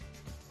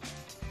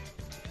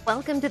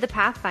Welcome to the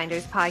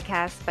Pathfinders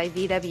podcast by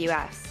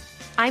VWS.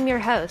 I'm your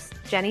host,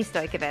 Jenny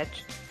Stojkovic.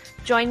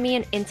 Join me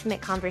in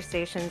intimate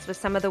conversations with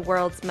some of the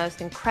world's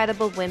most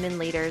incredible women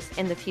leaders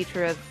in the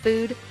future of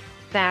food,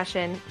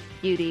 fashion,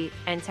 beauty,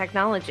 and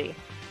technology.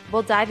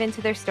 We'll dive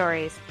into their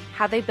stories,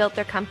 how they built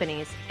their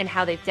companies, and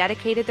how they've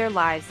dedicated their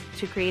lives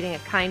to creating a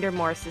kinder,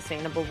 more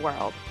sustainable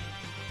world.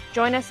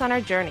 Join us on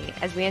our journey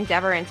as we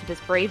endeavor into this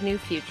brave new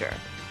future.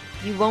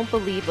 You won't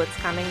believe what's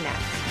coming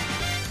next.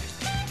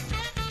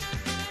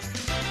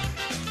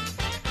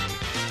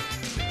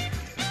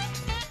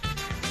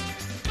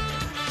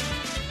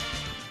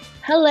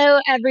 Hello,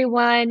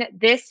 everyone.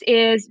 This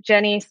is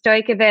Jenny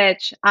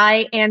Stojkovic.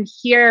 I am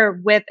here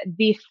with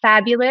the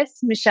fabulous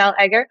Michelle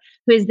Egger,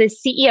 who is the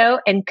CEO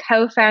and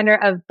co-founder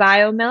of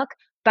BioMilk.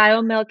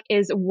 BioMilk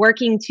is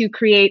working to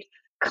create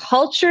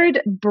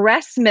cultured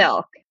breast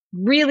milk.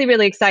 Really,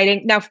 really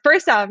exciting. Now,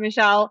 first off,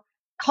 Michelle,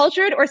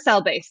 cultured or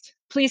cell-based?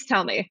 Please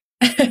tell me.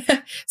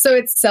 So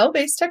it's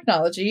cell-based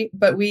technology,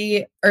 but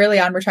we early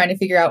on were trying to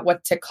figure out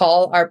what to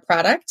call our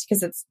product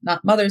because it's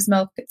not mother's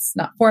milk, it's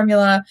not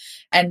formula,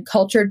 and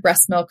cultured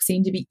breast milk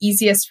seemed to be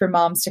easiest for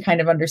moms to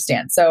kind of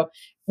understand. So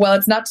while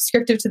it's not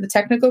descriptive to the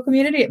technical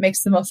community, it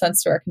makes the most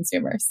sense to our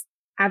consumers.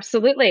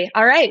 Absolutely.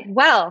 All right.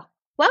 Well,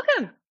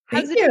 welcome.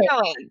 How's it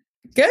going?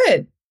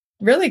 Good.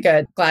 Really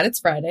good. Glad it's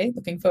Friday.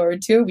 Looking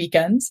forward to a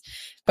weekend.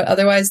 But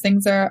otherwise,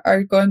 things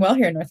are going well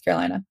here in North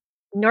Carolina.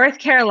 North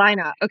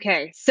Carolina.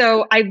 Okay.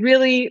 So I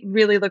really,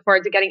 really look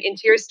forward to getting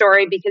into your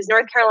story because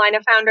North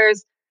Carolina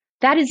founders,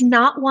 that is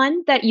not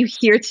one that you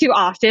hear too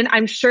often.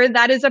 I'm sure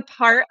that is a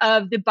part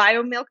of the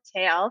BioMilk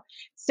tale.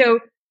 So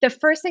the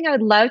first thing I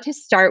would love to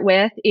start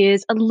with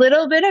is a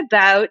little bit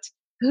about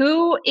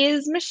who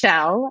is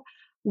Michelle?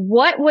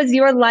 What was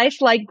your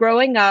life like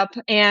growing up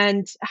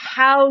and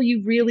how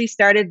you really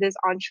started this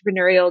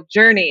entrepreneurial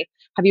journey?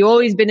 Have you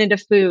always been into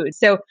food?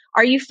 So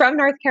are you from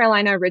North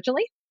Carolina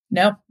originally?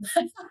 No,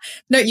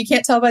 no, you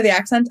can't tell by the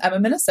accent. I'm a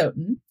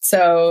Minnesotan.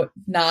 So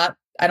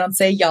I don't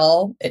say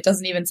y'all. It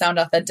doesn't even sound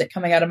authentic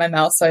coming out of my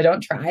mouth. So I don't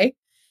try.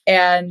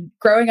 And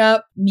growing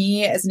up,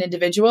 me as an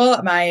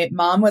individual, my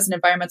mom was an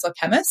environmental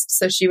chemist.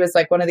 So she was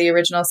like one of the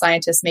original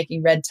scientists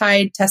making red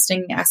tide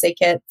testing assay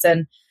kits.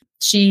 And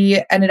she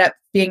ended up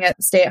being a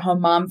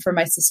stay-at-home mom for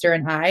my sister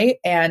and I.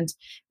 And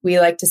we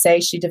like to say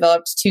she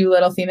developed two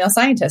little female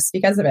scientists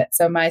because of it.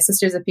 So my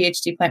sister's a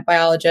PhD plant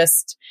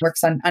biologist,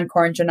 works on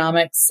corn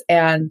genomics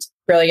and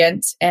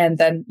brilliant. And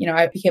then,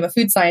 I became a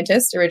food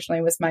scientist.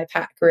 Originally was my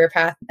career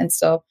path, and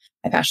still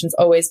my passion's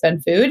always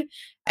been food.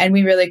 And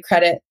we really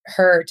credit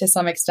her to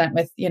some extent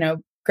with,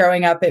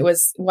 growing up, it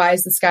was why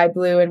is the sky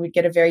blue? And we'd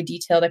get a very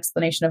detailed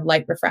explanation of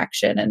light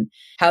refraction and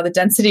how the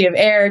density of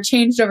air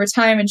changed over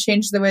time and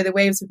changed the way the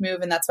waves would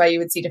move. And that's why you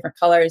would see different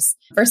colors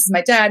versus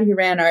my dad, who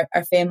ran our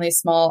family's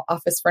small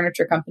office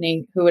furniture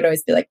company, who would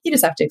always be like, you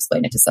just have to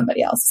explain it to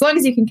somebody else. As long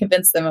as you can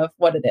convince them of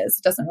what it is,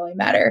 it doesn't really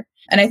matter.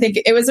 And I think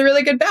it was a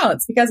really good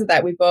balance because of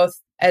that. We both,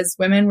 as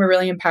women, were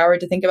really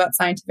empowered to think about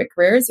scientific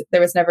careers. There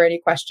was never any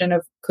question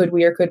of could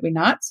we or could we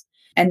not,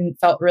 and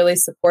felt really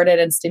supported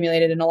and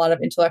stimulated in a lot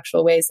of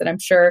intellectual ways that I'm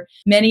sure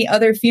many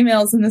other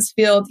females in this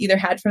field either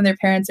had from their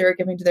parents or are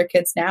giving to their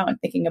kids now, and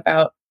thinking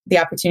about the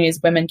opportunities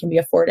women can be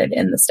afforded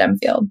in the STEM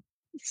field.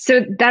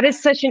 So that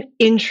is such an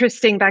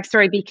interesting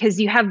backstory because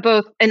you have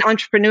both an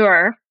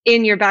entrepreneur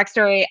in your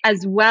backstory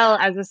as well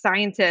as a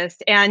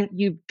scientist, and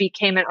you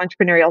became an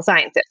entrepreneurial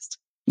scientist.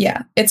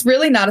 Yeah, it's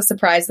really not a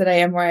surprise that I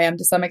am where I am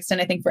to some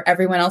extent, I think, for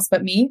everyone else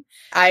but me.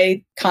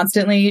 I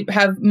constantly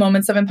have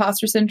moments of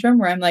imposter syndrome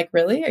where I'm like,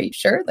 really? Are you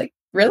sure? Like,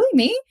 really?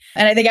 Me?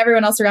 And I think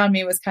everyone else around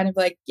me was kind of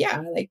like,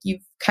 yeah, like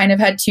you've kind of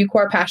had two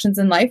core passions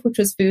in life, which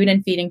was food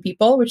and feeding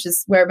people, which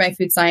is where my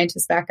food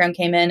scientist background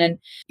came in. And,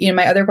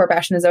 my other core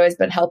passion has always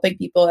been helping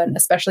people, and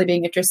especially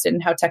being interested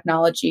in how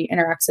technology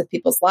interacts with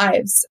people's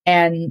lives.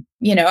 And,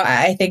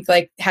 I think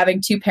like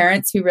having two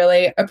parents who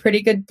really a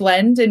pretty good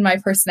blend in my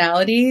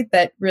personality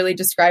that really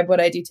describe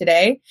what I do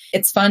today.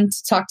 It's fun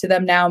to talk to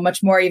them now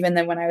much more even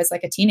than when I was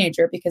like a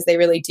teenager, because they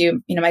really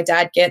do. My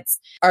dad gets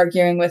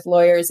arguing with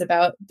lawyers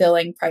about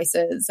billing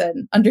prices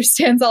and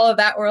understands all of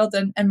that world.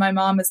 And my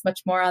mom is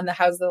much more on the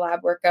how's the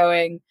lab work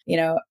going?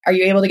 Are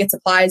you able to get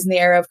supplies in the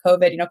era of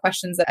COVID?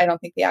 Questions that I don't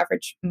think the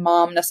average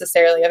mom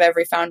necessarily of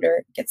every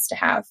founder gets to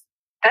have.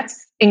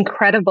 That's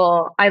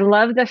incredible. I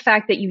love the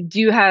fact that you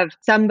do have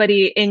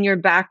somebody in your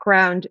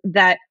background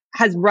that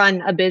has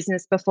run a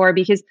business before,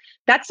 because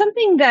that's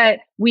something that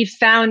we've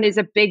found is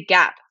a big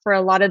gap for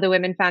a lot of the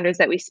women founders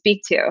that we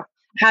speak to.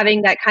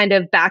 Having that kind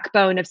of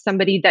backbone of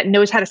somebody that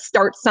knows how to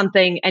start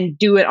something and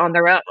do it on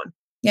their own.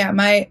 Yeah,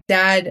 my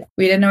dad,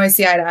 we didn't always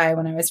see eye to eye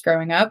when I was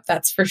growing up,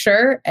 that's for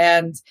sure.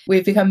 And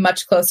we've become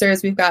much closer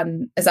as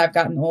I've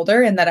gotten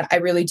older, and that I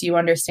really do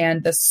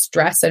understand the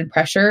stress and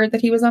pressure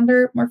that he was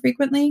under more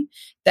frequently.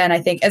 then I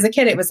think as a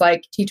kid, it was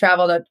like he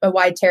traveled a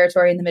wide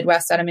territory in the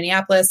Midwest out of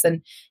Minneapolis,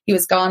 and he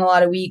was gone a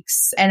lot of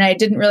weeks. And I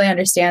didn't really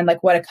understand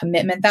like what a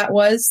commitment that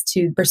was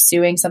to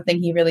pursuing something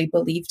he really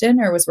believed in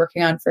or was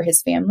working on for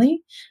his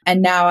family.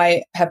 And now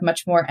I have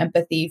much more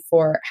empathy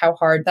for how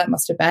hard that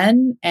must have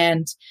been.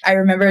 And I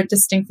remember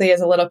distinctly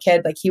as a little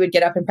kid, like he would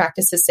get up and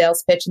practice his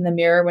sales pitch in the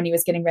mirror when he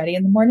was getting ready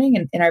in the morning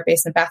and in our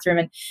basement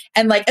bathroom.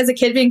 And like as a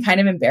kid being kind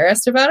of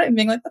embarrassed about it and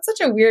being like, that's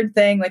such a weird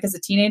thing. Like as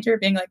a teenager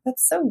being like,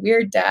 that's so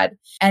weird, Dad.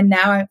 And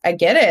now I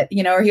get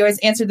it, or he always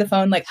answered the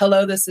phone like,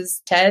 hello, this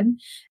is Ted.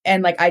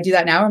 And like, I do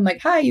that now. I'm like,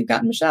 hi, you've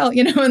gotten Michelle,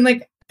 and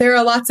like, there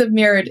are lots of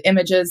mirrored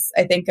images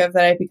I think of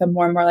that I become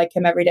more and more like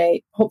him every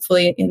day,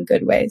 hopefully in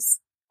good ways.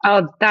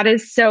 Oh, that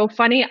is so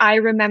funny. I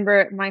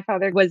remember my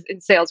father was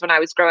in sales when I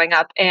was growing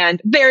up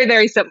and very,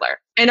 very similar.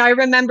 And I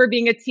remember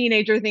being a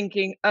teenager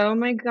thinking, oh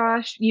my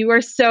gosh, you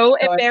are so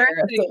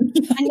embarrassing.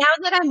 And now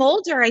that I'm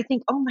older, I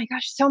think, oh my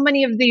gosh, so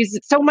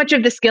much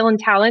of the skill and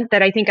talent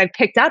that I think I've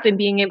picked up in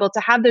being able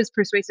to have those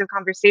persuasive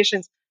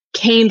conversations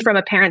came from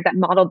a parent that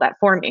modeled that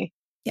for me.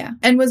 Yeah.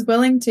 And was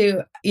willing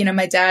to,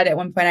 my dad at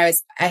one point,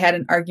 I had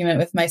an argument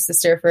with my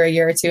sister for a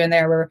year or two in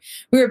there where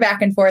we were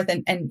back and forth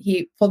and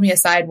he pulled me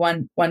aside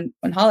one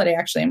holiday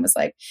actually and was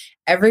like,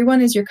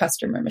 everyone is your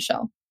customer,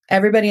 Michelle.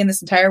 Everybody in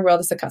this entire world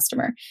is a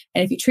customer.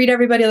 And if you treat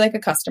everybody like a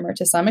customer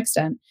to some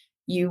extent,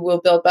 you will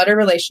build better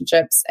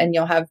relationships and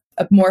you'll have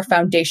a more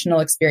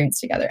foundational experience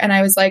together. And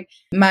I was like,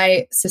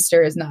 my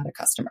sister is not a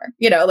customer,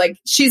 like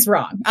she's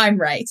wrong. I'm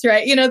right.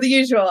 Right. The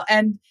usual.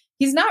 And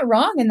he's not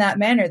wrong in that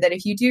manner, that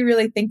if you do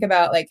really think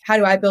about like, how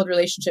do I build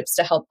relationships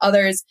to help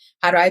others?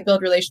 How do I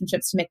build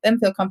relationships to make them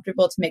feel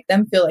comfortable, to make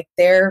them feel like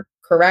they're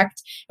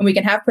correct? And we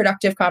can have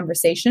productive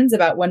conversations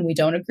about when we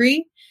don't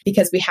agree,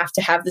 because we have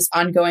to have this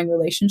ongoing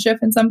relationship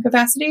in some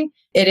capacity.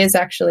 It is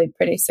actually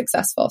pretty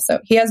successful. So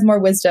he has more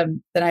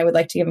wisdom than I would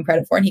like to give him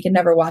credit for. And he can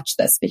never watch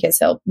this because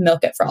he'll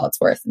milk it for all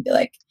it's worth and be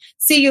like,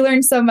 see, you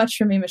learned so much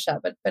from me, Michelle,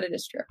 but it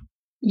is true.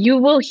 You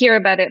will hear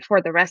about it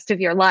for the rest of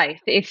your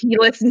life if he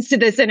listens to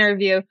this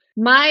interview.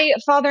 My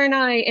father and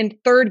I in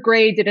third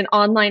grade did an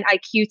online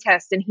IQ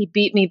test and he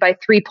beat me by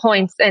 3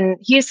 points. And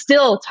he is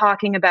still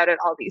talking about it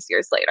all these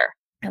years later.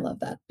 I love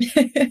that.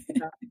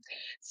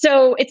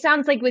 So it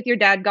sounds like with your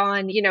dad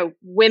gone,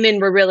 women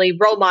were really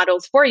role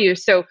models for you.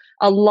 So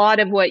a lot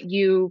of what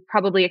you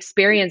probably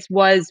experienced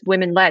was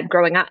women-led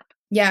growing up.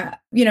 Yeah.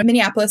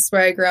 Minneapolis,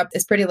 where I grew up,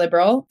 is pretty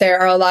liberal. There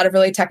are a lot of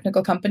really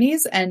technical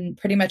companies, and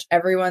pretty much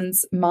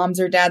everyone's moms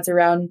or dads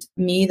around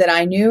me that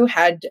I knew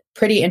had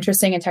pretty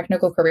interesting and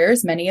technical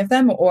careers, many of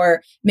them,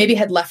 or maybe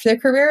had left their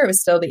career. It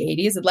was still the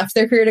 80s, had left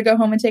their career to go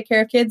home and take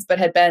care of kids, but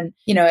had been,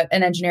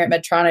 an engineer at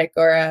Medtronic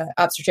or an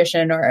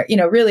obstetrician or,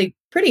 really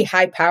pretty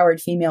high-powered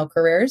female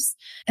careers.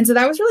 And so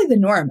that was really the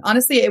norm.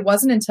 Honestly, it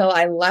wasn't until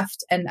I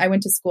left and I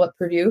went to school at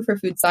Purdue for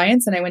food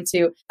science, and I went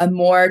to a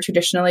more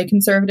traditionally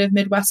conservative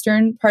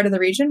Midwestern part of the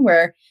region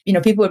where,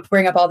 people would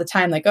bring up all the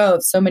time, like, oh,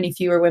 so many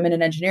fewer women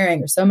in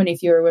engineering or so many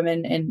fewer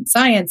women in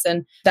science.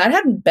 And that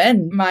hadn't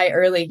been my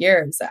early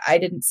years. I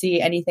didn't see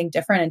anything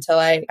different until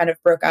I kind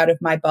of broke out of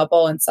my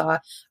bubble and saw,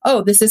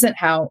 oh, this isn't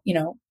how,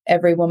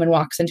 every woman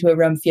walks into a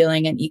room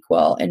feeling an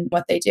equal in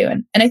what they do.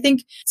 And I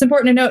think it's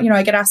important to note,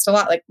 I get asked a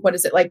lot, like, what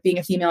is it like being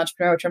a female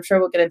entrepreneur, which I'm sure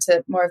we'll get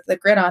into more of the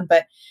grid on,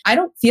 but I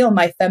don't feel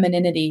my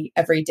femininity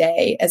every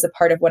day as a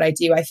part of what I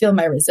do. I feel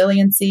my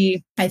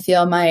resiliency. I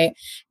feel my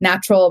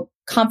natural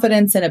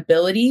confidence and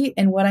ability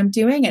in what I'm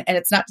doing. And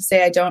it's not to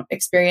say I don't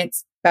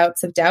experience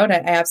bouts of doubt.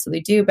 I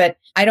absolutely do, but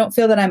I don't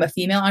feel that I'm a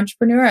female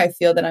entrepreneur. I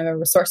feel that I'm a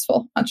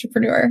resourceful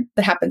entrepreneur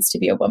that happens to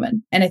be a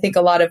woman. And I think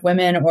a lot of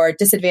women or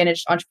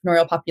disadvantaged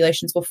entrepreneurial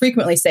populations will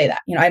frequently say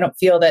that, I don't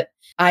feel that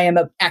I am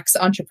an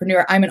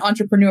ex-entrepreneur. I'm an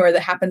entrepreneur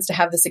that happens to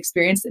have this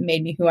experience that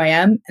made me who I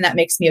am. And that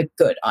makes me a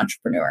good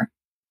entrepreneur.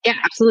 Yeah,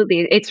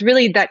 absolutely. It's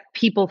really that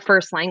people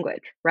first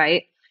language,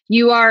 right?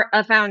 You are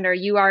a founder,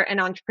 you are an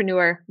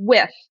entrepreneur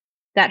with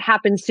that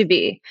happens to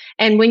be.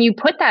 And when you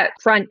put that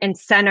front and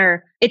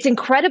center, it's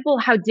incredible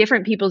how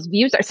different people's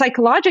views are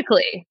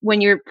psychologically. When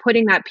you're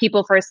putting that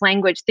people first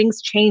language,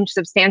 things change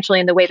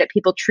substantially in the way that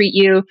people treat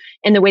you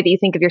and the way that you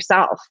think of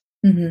yourself.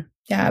 Mm-hmm.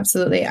 Yeah,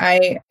 absolutely.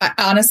 I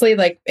honestly,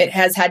 it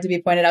has had to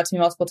be pointed out to me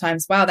multiple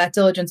times. Wow, that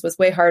diligence was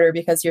way harder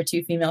because you're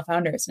two female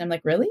founders. And I'm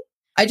like, really?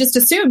 I just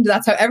assumed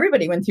that's how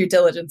everybody went through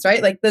diligence,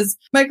 right? Like those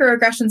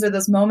microaggressions or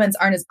those moments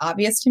aren't as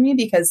obvious to me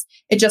because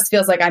it just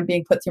feels like I'm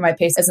being put through my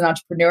pace as an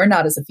entrepreneur,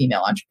 not as a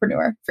female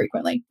entrepreneur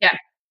frequently. Yeah.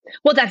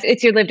 Well,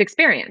 it's your lived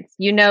experience.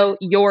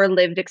 Your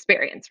lived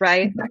experience,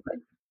 right? Exactly.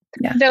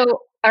 Yeah.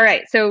 So, all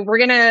right. So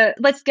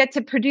let's get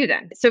to Purdue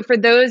then. So for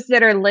those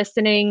that are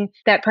listening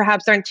that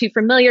perhaps aren't too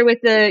familiar with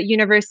the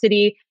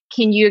university,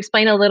 can you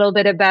explain a little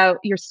bit about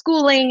your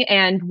schooling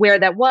and where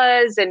that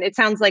was? And it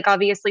sounds like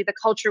obviously the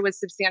culture was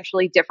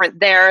substantially different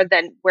there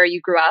than where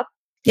you grew up.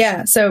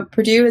 Yeah. So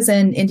Purdue is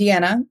in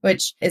Indiana,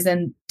 which is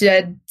in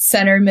dead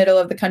center middle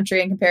of the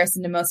country in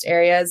comparison to most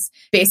areas.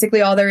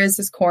 Basically, all there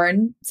is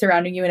corn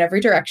surrounding you in every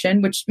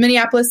direction, which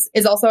Minneapolis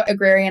is also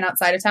agrarian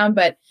outside of town,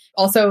 but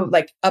also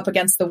like up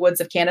against the woods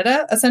of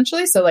Canada,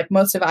 essentially. So like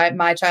most of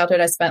my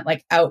childhood, I spent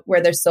like out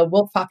where there's still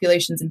wolf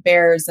populations and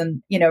bears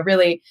and,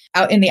 really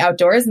out in the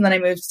outdoors. And then I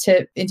moved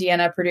to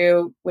Indiana,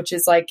 Purdue, which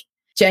is like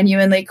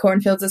genuinely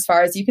cornfields as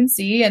far as you can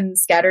see and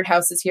scattered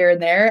houses here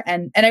and there.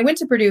 And I went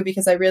to Purdue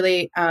because I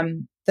really,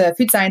 the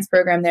food science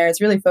program there is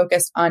really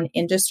focused on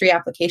industry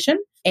application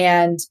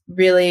and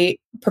really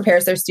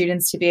prepares their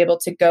students to be able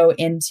to go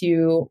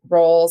into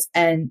roles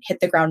and hit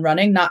the ground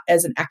running, not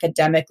as an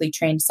academically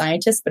trained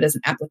scientist, but as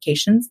an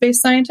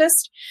applications-based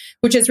scientist,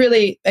 which is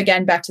really,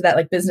 again, back to that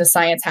like business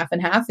science half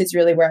and half is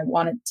really where I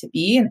wanted to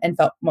be and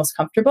felt most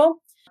comfortable.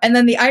 And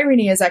then the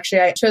irony is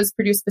actually I chose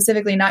Purdue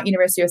specifically, not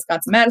University of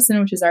Wisconsin-Madison,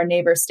 which is our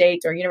neighbor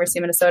state, or University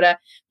of Minnesota,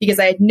 because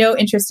I had no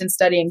interest in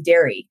studying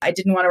dairy. I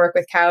didn't want to work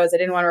with cows. I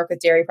didn't want to work with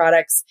dairy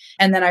products.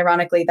 And then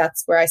ironically,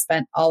 that's where I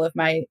spent all of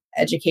my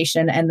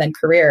education and then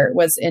career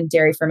was in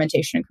dairy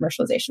fermentation and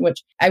commercialization,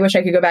 which I wish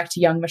I could go back to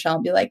young Michelle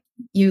and be like,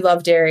 you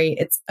love dairy.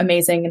 It's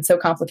amazing and so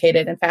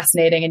complicated and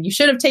fascinating. And you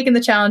should have taken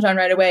the challenge on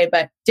right away.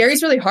 But dairy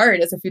is really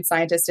hard as a food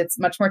scientist. It's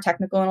much more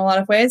technical in a lot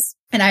of ways.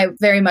 And I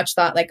very much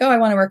thought like, oh, I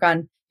want to work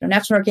on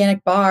natural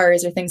organic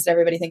bars or things that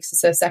everybody thinks is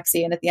so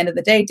sexy. And at the end of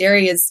the day,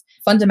 dairy is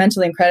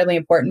fundamentally incredibly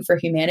important for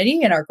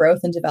humanity and our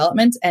growth and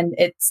development. And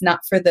it's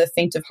not for the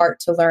faint of heart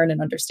to learn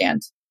and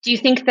understand. Do you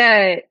think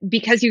that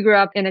because you grew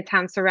up in a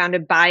town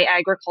surrounded by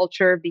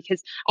agriculture,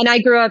 and I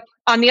grew up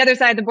on the other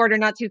side of the border,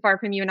 not too far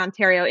from you in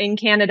Ontario, in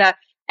Canada,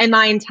 and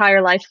my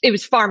entire life, it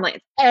was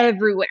farmland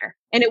everywhere.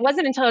 And it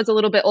wasn't until I was a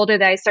little bit older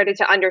that I started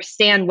to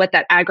understand what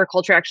that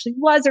agriculture actually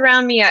was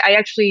around me. I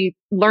actually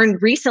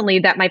learned recently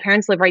that my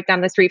parents live right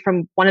down the street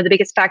from one of the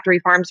biggest factory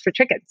farms for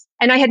chickens.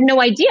 And I had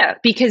no idea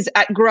because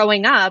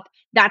growing up,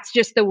 that's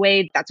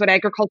what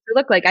agriculture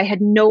looked like. I had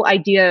no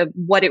idea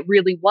what it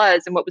really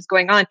was and what was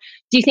going on.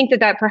 Do you think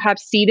that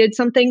perhaps seeded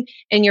something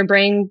in your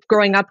brain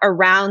growing up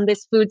around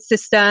this food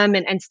system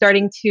and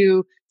starting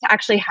to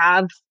actually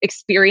have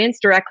experience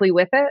directly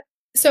with it?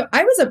 So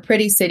I was a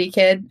pretty city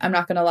kid. I'm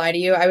not going to lie to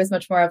you. I was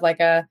much more of like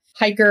a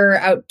hiker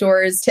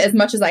outdoors as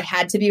much as I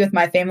had to be with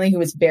my family who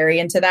was very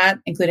into that,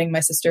 including my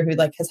sister who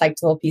like has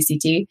hiked the whole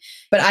PCT.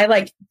 But I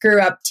like grew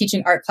up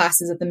teaching art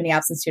classes at the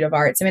Minneapolis Institute of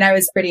Arts. I mean, I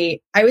was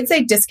I would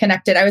say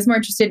disconnected. I was more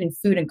interested in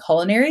food and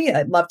culinary.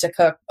 I loved to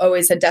cook,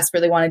 always had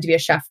desperately wanted to be a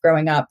chef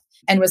growing up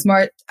and was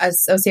more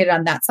associated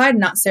on that side,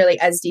 not necessarily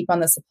as deep on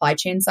the supply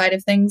chain side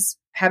of things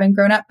having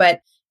grown up.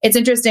 But it's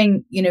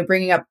interesting,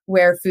 bringing up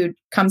where food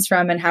comes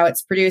from and how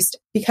it's produced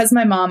because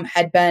my mom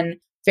had been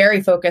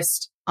very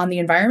focused on the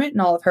environment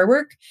and all of her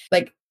work.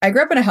 Like I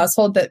grew up in a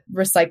household that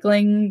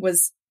recycling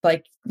was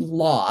like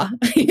law,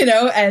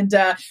 and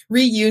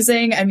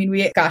reusing. I mean,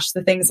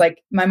 the things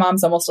like my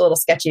mom's almost a little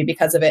sketchy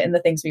because of it and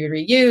the things we would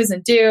reuse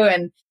and do.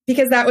 And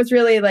because that was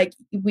really like,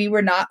 we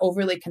were not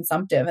overly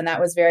consumptive. And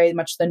that was very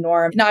much the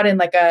norm, not in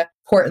like a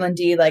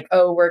Portlandy, like,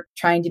 oh, we're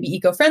trying to be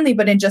eco-friendly,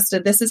 but in just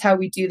this is how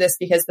we do this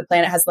because the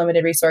planet has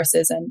limited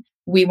resources and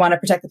we want to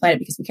protect the planet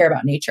because we care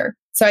about nature.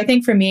 So I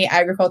think for me,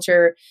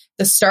 agriculture,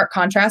 the stark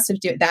contrast of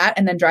that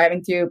and then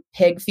driving through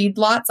pig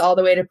feedlots all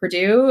the way to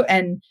Purdue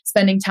and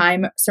spending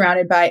time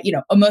surrounded by,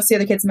 most of the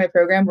other kids in my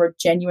program were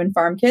genuine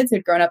farm kids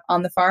who'd grown up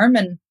on the farm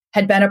and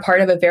had been a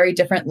part of a very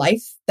different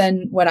life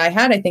than what I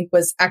had, I think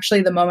was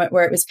actually the moment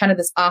where it was kind of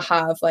this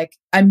aha of like,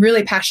 I'm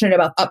really passionate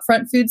about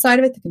upfront food side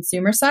of it, the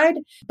consumer side,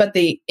 but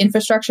the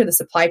infrastructure, the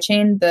supply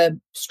chain, the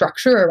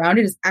structure around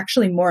it is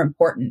actually more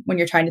important when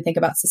you're trying to think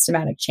about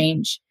systematic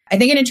change. I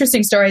think an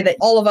interesting story that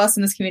all of us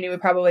in this community would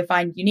probably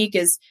find unique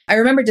is I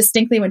remember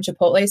distinctly when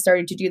Chipotle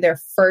started to do their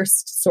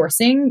first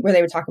sourcing, where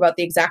they would talk about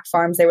the exact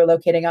farms they were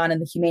locating on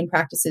and the humane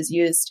practices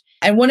used.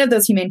 And one of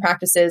those humane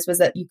practices was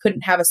that you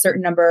couldn't have a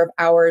certain number of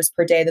hours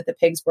per day that the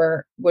pigs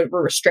were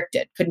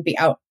restricted, couldn't be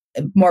out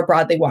more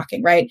broadly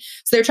walking, right?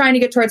 So they're trying to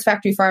get towards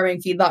factory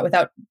farming, feedlot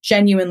without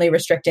genuinely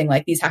restricting,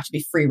 like these have to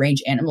be free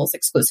range animals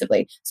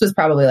exclusively. So it was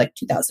probably like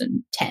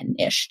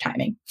 2010-ish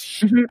timing.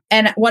 Mm-hmm.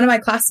 And one of my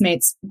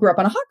classmates grew up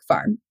on a hog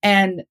farm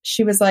and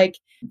she was like,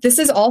 this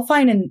is all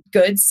fine and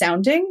good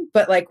sounding,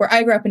 but like where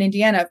I grew up in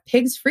Indiana,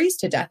 pigs freeze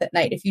to death at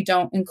night if you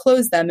don't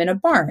enclose them in a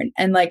barn.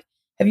 And like,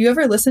 have you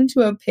ever listened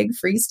to a pig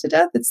freeze to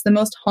death? It's the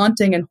most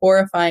haunting and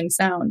horrifying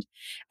sound.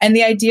 And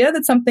the idea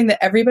that something that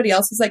everybody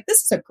else was like,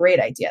 this is a great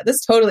idea.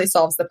 This totally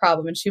solves the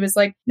problem. And she was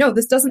like, no,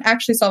 this doesn't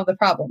actually solve the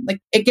problem. Like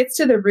it gets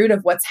to the root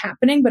of what's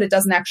happening, but it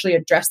doesn't actually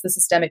address the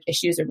systemic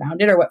issues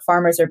around it or what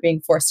farmers are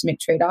being forced to make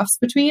trade-offs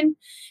between.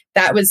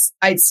 That was,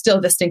 I still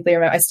distinctly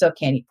remember, I still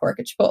can't eat pork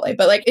at Chipotle,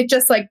 but like it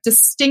just like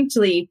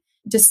distinctly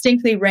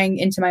rang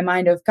into my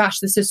mind of, gosh,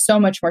 this is so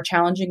much more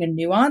challenging and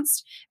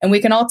nuanced. And we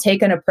can all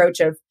take an approach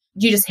of,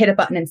 you just hit a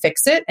button and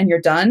fix it and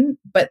you're done.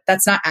 But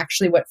that's not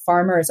actually what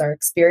farmers are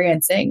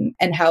experiencing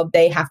and how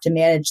they have to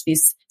manage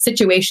these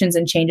situations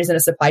and changes in a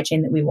supply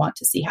chain that we want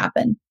to see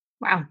happen.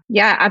 Wow.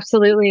 Yeah,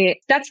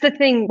 absolutely. That's the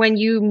thing. When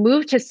you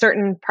move to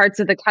certain parts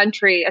of the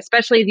country,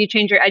 especially if you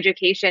change your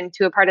education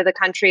to a part of the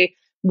country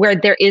where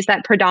there is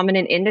that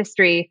predominant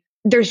industry,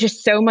 there's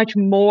just so much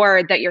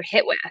more that you're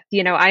hit with.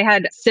 I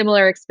had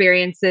similar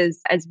experiences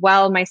as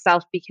well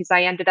myself because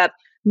I ended up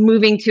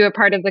moving to a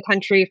part of the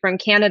country from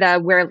Canada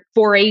where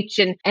 4-H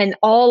and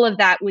all of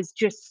that was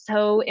just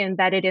so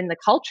embedded in the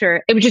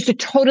culture. It was just a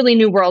totally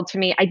new world to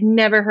me. I'd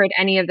never heard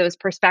any of those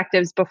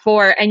perspectives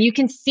before. And you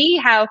can see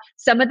how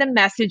some of the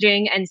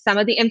messaging and some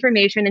of the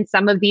information and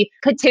some of the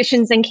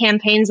petitions and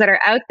campaigns that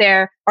are out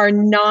there are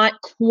not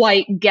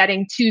quite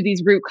getting to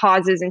these root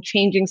causes and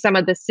changing some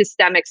of the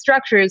systemic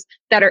structures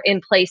that are in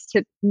place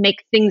to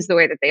make things the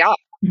way that they are.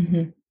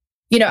 Mm-hmm.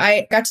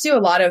 I got to do a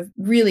lot of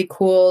really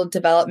cool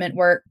development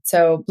work.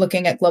 So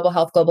looking at global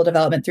health, global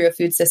development through a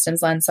food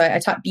systems lens. So I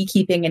taught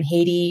beekeeping in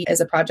Haiti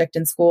as a project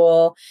in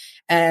school,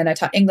 and I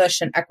taught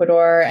English in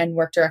Ecuador and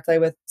worked directly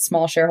with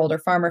small shareholder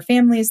farmer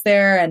families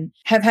there, and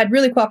have had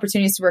really cool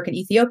opportunities to work in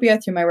Ethiopia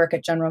through my work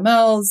at General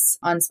Mills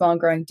on small and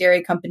growing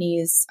dairy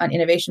companies, on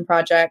innovation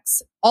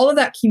projects. All of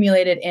that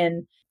accumulated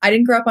in I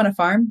didn't grow up on a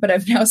farm, but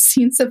I've now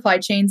seen supply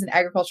chains in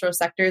agricultural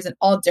sectors in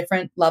all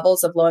different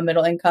levels of low and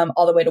middle income,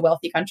 all the way to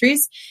wealthy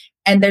countries.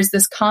 And there's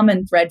this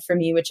common thread for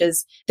me, which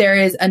is there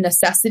is a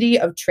necessity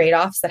of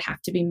trade-offs that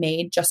have to be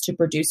made just to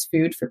produce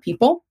food for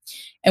people.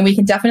 And we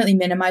can definitely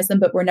minimize them,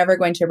 but we're never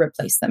going to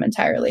replace them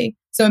entirely.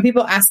 So when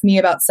people ask me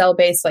about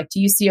cell-based, like, do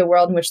you see a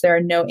world in which there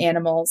are no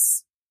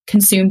animals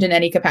consumed in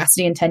any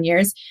capacity in 10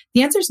 years?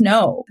 The answer is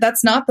no.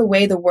 That's not the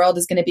way the world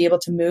is going to be able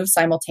to move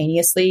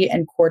simultaneously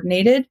and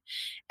coordinated.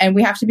 And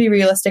we have to be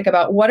realistic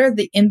about what are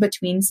the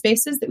in-between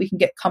spaces that we can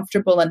get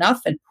comfortable enough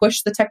and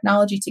push the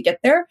technology to get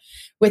there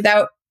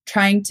without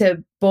trying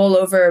to bowl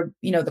over,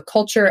 the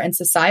culture and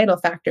societal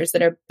factors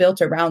that are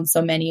built around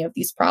so many of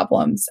these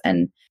problems.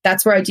 And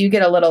that's where I do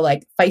get a little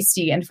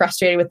feisty and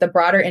frustrated with the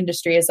broader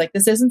industry is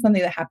this isn't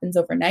something that happens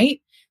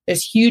overnight.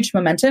 There's huge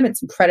momentum.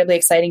 It's incredibly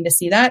exciting to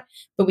see that,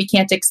 but we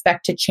can't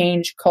expect to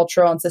change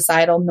cultural and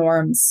societal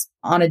norms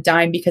on a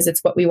dime because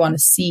it's what we want to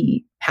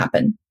see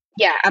happen.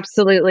 Yeah,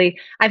 absolutely.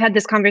 I've had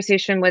this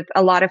conversation with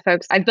a lot of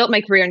folks. I've built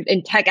my career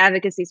in tech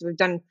advocacy, so we've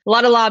done a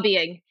lot of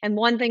lobbying. And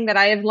one thing that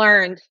I have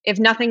learned, if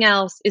nothing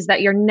else, is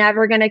that you're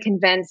never going to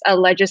convince a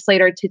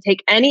legislator to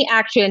take any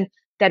action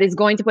that is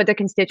going to put their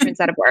constituents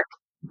out of work.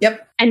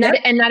 Yep. And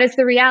that is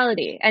the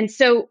reality. And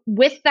so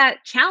with that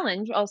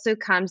challenge also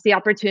comes the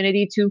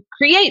opportunity to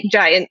create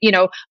giant,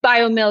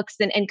 biomilks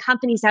and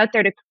companies out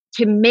there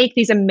to make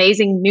these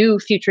amazing new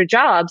future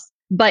jobs.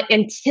 But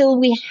until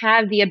we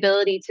have the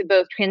ability to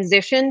both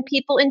transition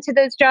people into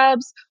those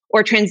jobs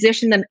or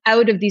transition them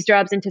out of these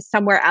jobs into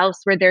somewhere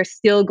else where they're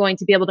still going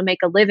to be able to make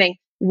a living,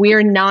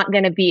 we're not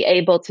going to be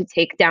able to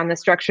take down the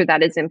structure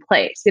that is in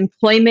place.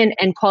 Employment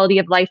and quality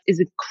of life is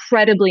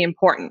incredibly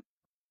important.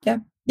 Yeah.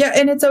 Yeah.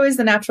 And it's always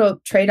the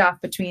natural trade-off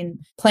between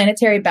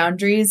planetary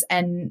boundaries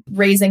and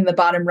raising the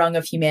bottom rung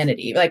of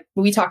humanity.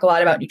 We talk a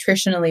lot about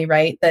nutritionally,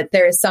 right? That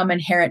there is some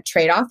inherent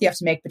trade-off you have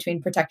to make between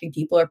protecting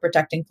people or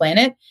protecting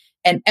planet.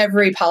 And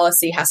every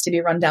policy has to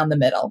be run down the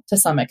middle to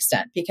some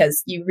extent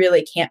because you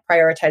really can't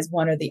prioritize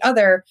one or the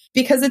other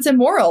because it's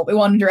immoral in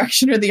one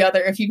direction or the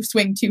other if you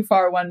swing too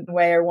far one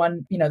way or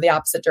the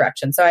opposite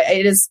direction. So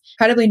it is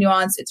incredibly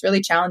nuanced. It's really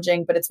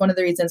challenging, but it's one of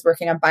the reasons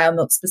working on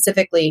biomilk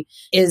specifically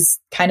is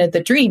kind of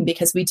the dream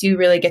because we do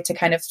really get to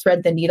kind of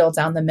thread the needle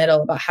down the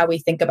middle about how we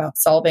think about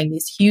solving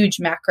these huge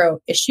macro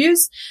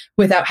issues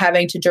without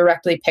having to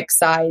directly pick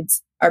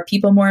sides. Are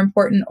people more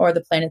important or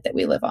the planet that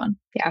we live on?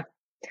 Yeah.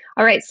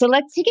 All right. So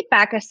let's take it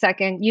back a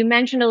second. You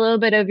mentioned a little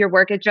bit of your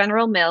work at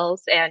General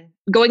Mills and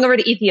going over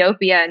to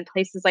Ethiopia and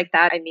places like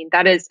that. I mean,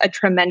 that is a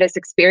tremendous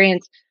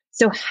experience.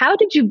 So how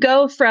did you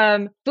go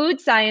from food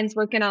science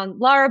working on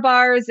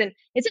Larabars and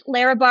is it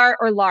Larabar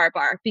or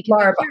Larabar?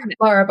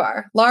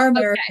 Larabar. Lara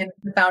American,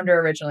 the founder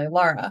originally.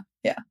 Lara.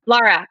 Yeah.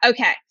 Lara.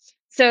 Okay.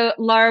 So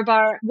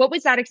Larabar, what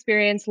was that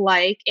experience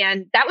like?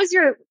 And that was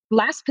your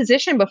last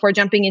position before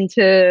jumping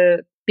into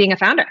being a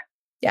founder.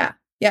 Yeah.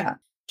 Yeah.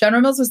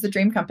 General Mills was the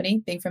dream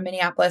company, being from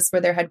Minneapolis, where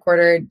they're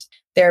headquartered.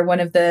 They're one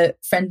of the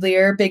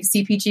friendlier big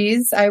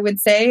CPGs, I would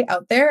say,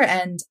 out there.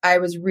 And I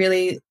was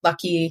really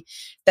lucky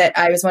that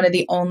I was one of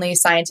the only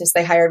scientists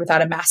they hired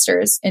without a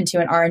master's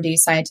into an R&D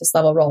scientist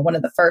level role, one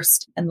of the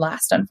first and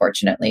last,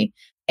 unfortunately.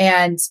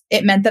 And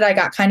it meant that I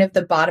got kind of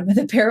the bottom of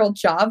the barrel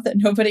job that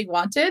nobody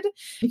wanted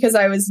because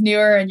I was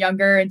newer and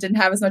younger and didn't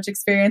have as much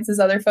experience as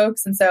other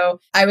folks. And so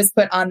I was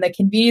put on the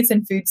convenience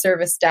and food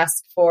service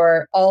desk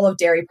for all of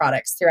dairy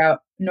products throughout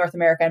North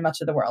America and much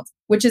of the world,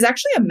 which is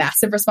actually a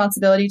massive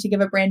responsibility to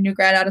give a brand new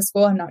grad out of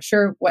school. I'm not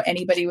sure what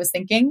anybody was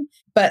thinking,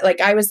 but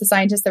I was the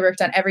scientist that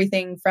worked on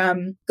everything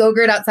from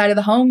Go-Gurt outside of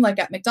the home, like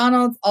at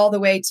McDonald's, all the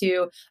way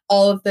to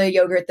all of the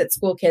yogurt that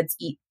school kids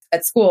eat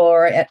at school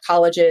or at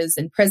colleges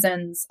and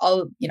prisons,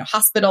 all,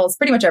 hospitals,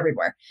 pretty much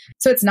everywhere.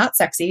 So it's not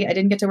sexy. I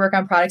didn't get to work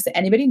on products that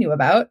anybody knew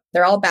about.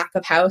 They're all back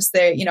of house.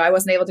 I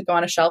wasn't able to go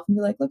on a shelf and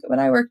be like, look at what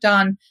I worked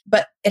on.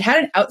 But it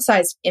had an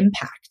outsized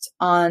impact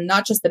on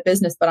not just the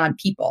business, but on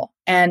people.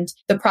 And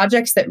the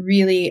projects that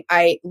really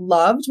I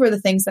loved were the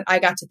things that I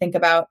got to think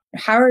about.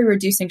 How are we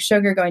reducing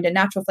sugar, going to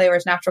natural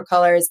flavors, natural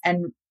colors,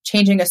 and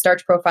changing a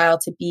starch profile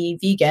to be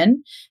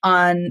vegan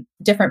on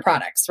different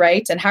products,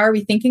 right? And how are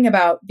we thinking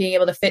about being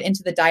able to fit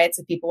into the diets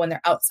of people when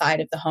they're outside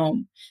of the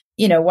home?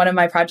 One of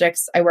my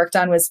projects I worked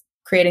on was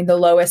creating the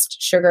lowest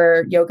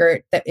sugar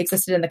yogurt that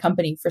existed in the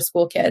company for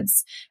school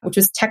kids, which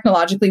was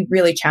technologically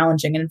really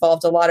challenging and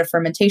involved a lot of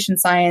fermentation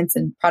science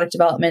and product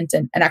development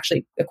and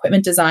actually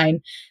equipment design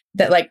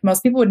that like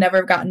most people would never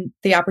have gotten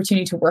the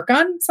opportunity to work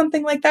on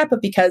something like that.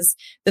 But because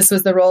this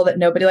was the role that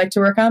nobody liked to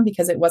work on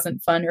because it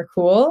wasn't fun or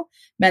cool,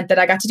 meant that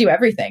I got to do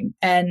everything.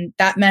 And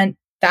that meant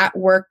that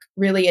work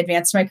really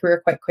advanced my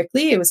career quite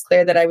quickly. It was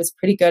clear that I was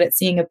pretty good at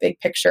seeing a big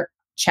picture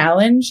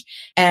challenge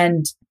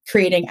and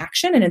creating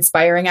action and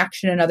inspiring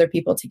action in other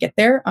people to get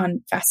there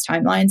on fast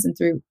timelines and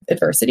through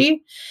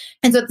adversity.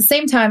 And so at the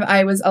same time,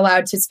 I was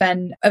allowed to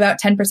spend about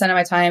 10% of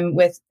my time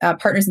with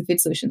Partners in Food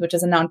Solutions, which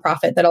is a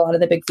nonprofit that a lot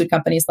of the big food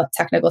companies let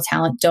technical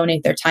talent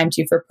donate their time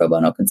to for pro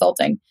bono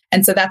consulting.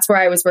 And so that's where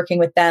I was working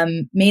with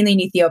them, mainly in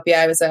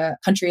Ethiopia. I was a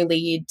country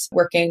lead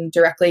working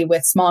directly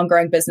with small and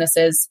growing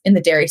businesses in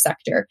the dairy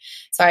sector.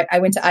 So I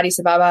went to Addis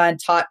Ababa and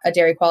taught a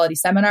dairy quality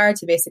seminar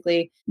to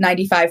basically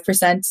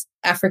 95%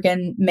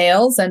 African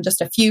males and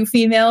just a few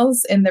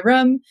females in the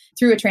room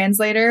through a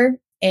translator,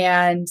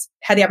 and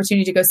had the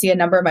opportunity to go see a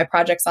number of my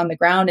projects on the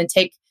ground and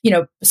take,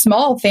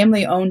 small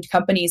family owned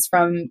companies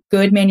from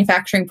good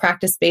manufacturing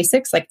practice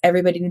basics, like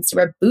everybody needs to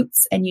wear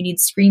boots and you need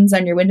screens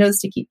on your windows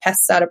to keep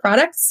pests out of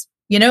products,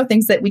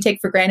 things that we take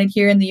for granted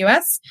here in the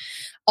US,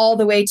 all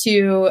the way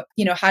to,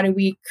 how do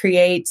we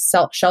create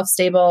shelf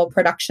stable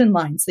production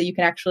lines so you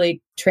can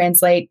actually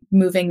translate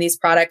moving these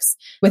products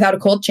without a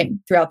cold chain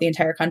throughout the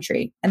entire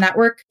country. And that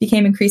work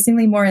became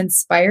increasingly more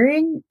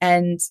inspiring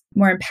and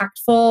more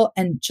impactful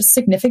and just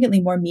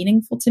significantly more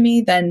meaningful to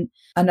me than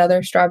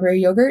another strawberry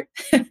yogurt.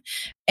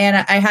 And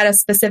I had a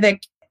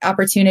specific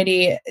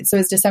opportunity. So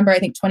it was December, I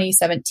think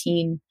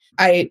 2017.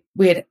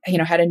 We had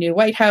a new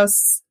White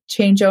House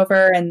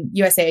changeover and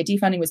USAID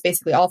funding was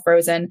basically all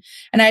frozen.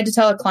 And I had to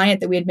tell a client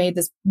that we had made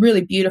this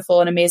really beautiful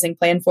and amazing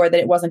plan for that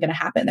it wasn't going to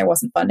happen. There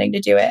wasn't funding to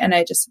do it. And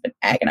I just been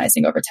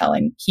agonizing over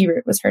telling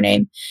Hirut was her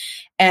name.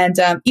 And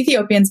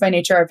Ethiopians by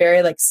nature are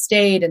very like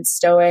staid and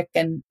stoic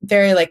and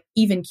very like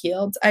even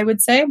keeled, I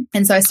would say.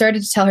 And so I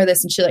started to tell her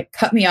this and she like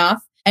cut me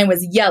off and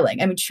was yelling,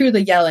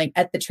 truly yelling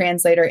at the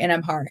translator in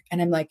Amharic.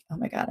 And I'm like, oh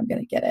my God, I'm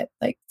going to get it.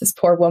 Like this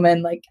poor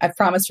woman, like I've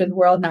promised her the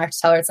world. Now I have to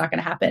tell her it's not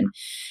going to happen.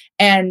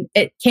 And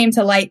it came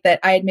to light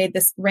that I had made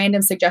this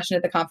random suggestion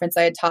at the conference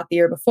I had taught the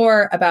year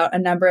before about a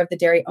number of the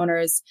dairy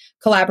owners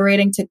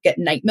collaborating to get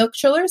night milk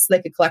chillers so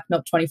they could collect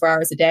milk 24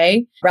 hours a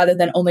day rather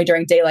than only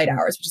during daylight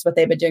hours, which is what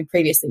they've been doing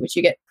previously, which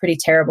you get pretty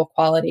terrible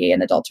quality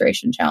and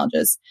adulteration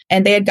challenges.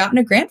 And they had gotten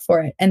a grant for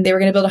it. And they were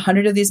going to build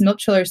 100 of these milk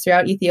chillers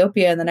throughout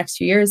Ethiopia in the next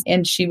few years.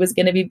 And she was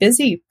going to be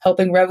busy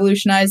helping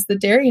revolutionize the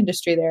dairy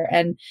industry there.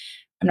 And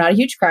I'm not a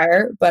huge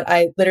crier, but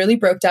I literally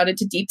broke down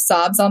into deep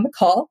sobs on the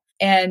call.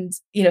 And,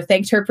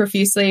 thanked her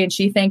profusely and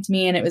she thanked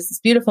me. And it was this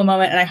beautiful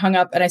moment. And I hung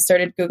up and I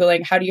started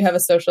Googling, how do you have a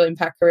social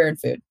impact career in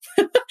food?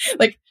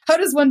 Like, how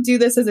does one do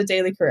this as a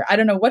daily career? I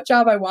don't know what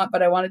job I want,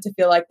 but I wanted to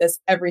feel like this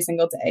every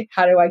single day.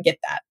 How do I get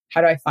that?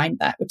 How do I find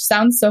that? Which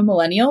sounds so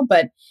millennial,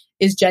 but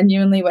is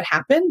genuinely what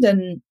happened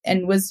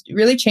and was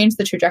really changed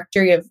the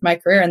trajectory of my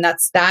career. And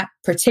that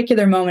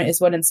particular moment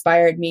is what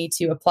inspired me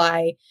to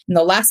apply in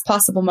the last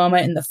possible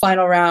moment in the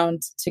final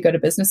round to go to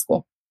business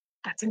school.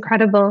 That's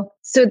incredible.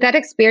 So that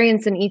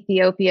experience in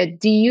Ethiopia,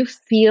 do you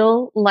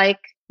feel like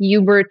you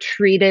were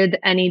treated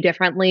any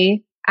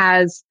differently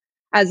as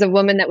a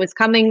woman that was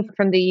coming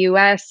from the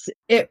US?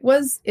 It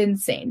was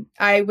insane.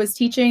 I was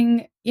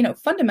teaching,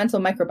 fundamental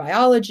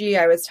microbiology.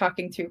 I was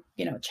talking through,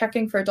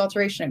 checking for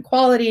adulteration and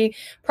quality,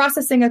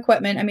 processing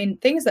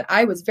equipment. Things that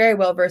I was very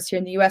well versed here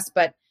in the US,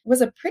 but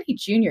was a pretty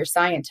junior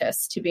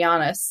scientist, to be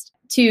honest,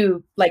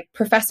 to like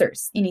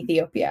professors in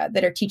Ethiopia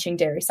that are teaching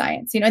dairy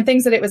science, and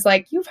things that it was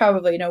like, you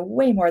probably know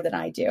way more than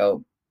I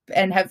do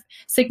and have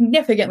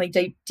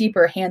significantly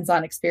deeper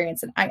hands-on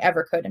experience than I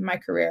ever could in my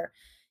career.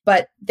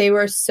 But they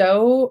were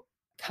so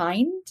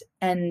kind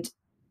and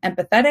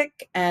empathetic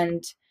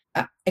and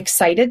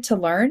excited to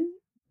learn.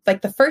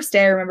 Like the first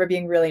day I remember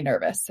being really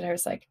nervous and I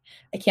was like,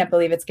 I can't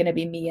believe it's going to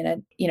be me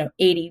and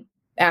 80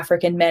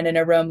 African men in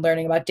a room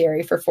learning about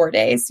dairy for 4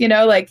 days,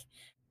 like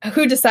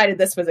who decided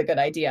this was a good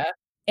idea?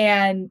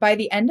 And by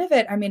the end of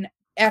it,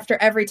 after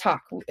every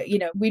talk,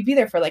 we'd be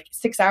there for like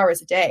 6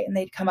 hours a day and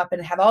they'd come up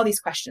and have all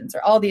these questions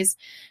or all these,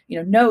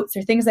 notes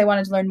or things they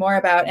wanted to learn more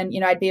about. And,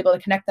 I'd be able to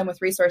connect them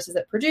with resources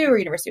at Purdue or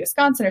University of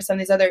Wisconsin or some of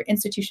these other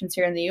institutions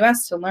here in the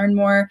US to learn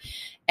more.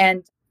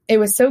 And it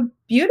was so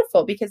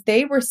beautiful because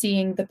they were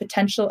seeing the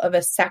potential of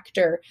a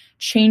sector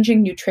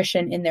changing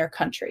nutrition in their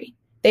country.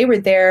 They were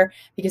there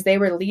because they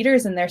were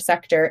leaders in their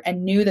sector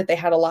and knew that they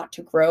had a lot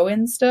to grow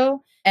in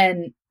still.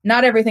 And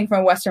not everything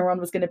from a Western world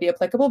was going to be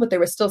applicable, but there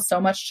was still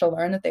so much to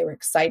learn that they were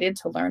excited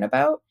to learn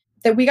about,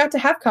 that we got to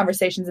have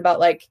conversations about,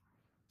 like,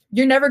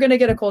 you're never going to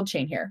get a cold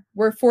chain here.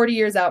 We're 40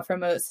 years out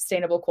from a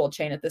sustainable cold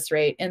chain at this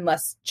rate,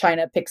 unless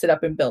China picks it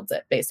up and builds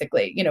it,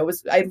 basically.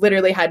 I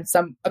literally had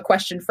a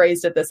question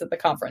phrased at this at the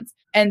conference.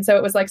 And so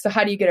it was like, so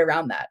how do you get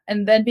around that?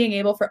 And then being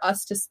able for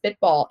us to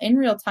spitball in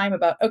real time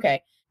about,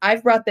 okay,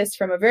 I've brought this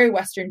from a very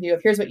Western view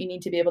of here's what you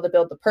need to be able to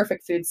build the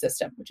perfect food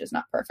system, which is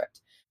not perfect.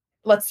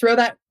 Let's throw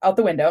that out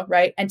the window,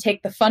 right? And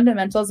take the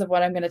fundamentals of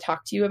what I'm going to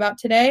talk to you about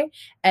today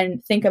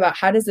and think about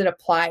how does it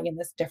apply in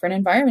this different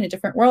environment, a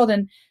different world.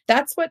 And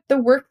that's what the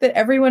work that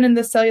everyone in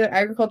the cellular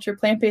agriculture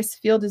plant-based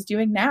field is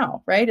doing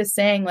now, right? Is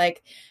saying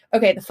like,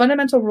 okay, the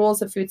fundamental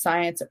rules of food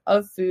science,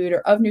 of food,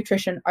 or of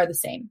nutrition are the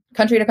same,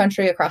 country to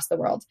country across the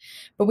world.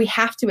 But we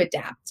have to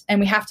adapt and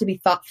we have to be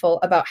thoughtful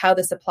about how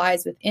this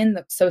applies within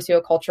the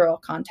sociocultural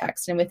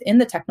context and within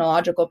the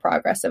technological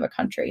progress of a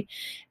country.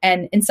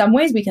 And in some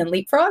ways, we can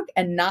leapfrog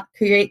and not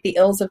create the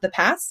ills of the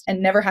past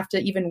and never have to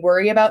even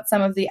worry about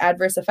some of the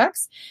adverse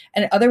effects.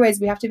 And in other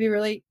ways, we have to be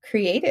really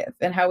creative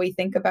in how we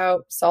think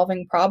about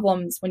solving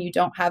problems when you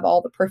don't have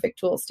all the perfect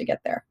tools to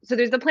get there. So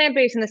there's the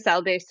plant-based and the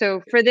cell-based.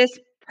 So for this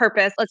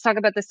purpose, let's talk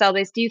about the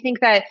cell-based. Do you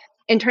think that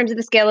in terms of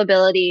the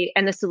scalability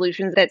and the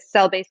solutions that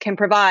cell-based can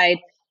provide,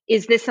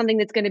 is this something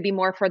that's going to be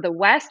more for the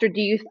West, or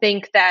do you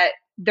think that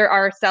there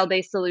are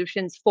cell-based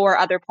solutions for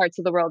other parts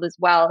of the world as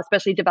well,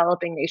 especially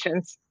developing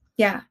nations?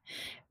 Yeah.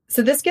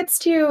 So this gets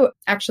to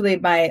actually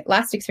my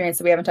last experience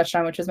that we haven't touched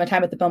on, which was my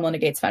time at the Bill Melinda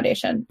Gates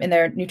Foundation in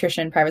their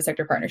nutrition private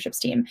sector partnerships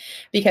team.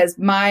 Because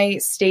my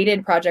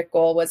stated project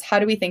goal was, how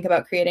do we think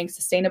about creating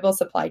sustainable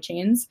supply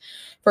chains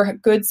for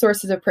good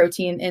sources of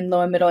protein in low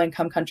and middle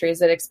income countries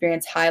that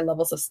experience high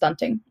levels of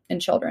stunting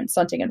in children,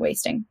 stunting and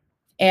wasting.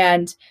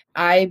 And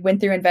I went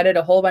through and vetted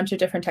a whole bunch of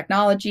different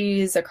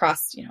technologies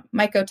across,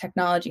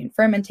 mycotechnology and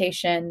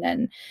fermentation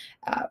and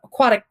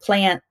aquatic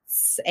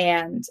plants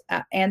and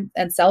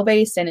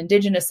cell-based and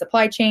indigenous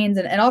supply chains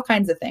and all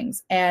kinds of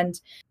things. And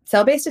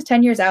cell-based is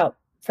 10 years out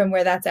from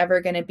where that's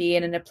ever going to be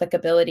in an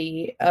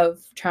applicability of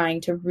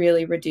trying to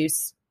really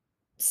reduce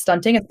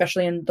stunting,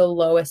 especially in the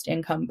lowest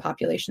income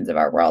populations of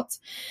our world.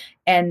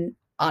 And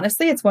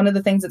honestly, it's one of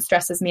the things that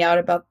stresses me out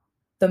about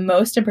the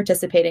most in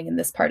participating in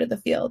this part of the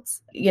field.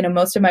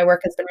 Most of my work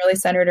has been really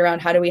centered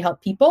around how do we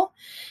help people?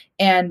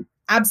 And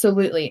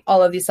absolutely,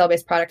 all of these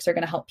cell-based products are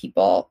going to help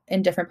people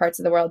in different parts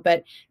of the world,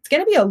 but it's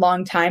going to be a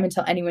long time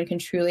until anyone can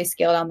truly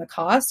scale down the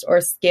cost or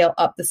scale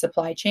up the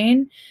supply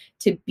chain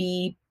to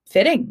be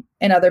fitting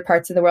in other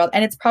parts of the world.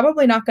 And it's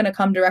probably not going to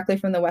come directly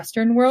from the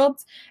Western world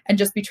and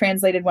just be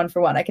translated one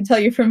for one. I can tell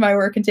you from my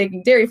work in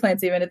taking dairy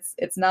plants, even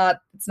it's not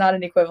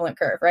an equivalent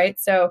curve, right?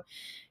 So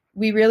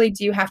we really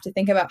do have to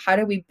think about how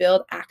do we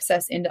build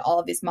access into all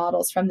of these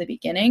models from the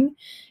beginning.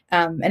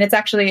 And it's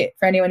actually,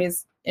 for anyone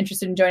who's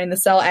interested in joining the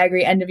Cell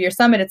Agri End of Year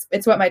Summit,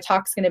 it's what my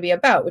talk's going to be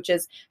about, which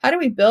is how do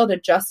we build a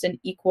just and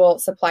equal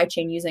supply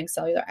chain using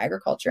cellular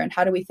agriculture? And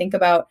how do we think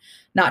about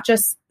not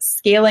just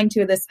scaling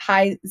to this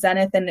high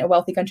zenith in a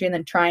wealthy country and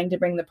then trying to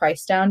bring the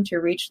price down to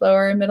reach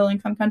lower and middle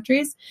income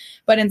countries,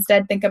 but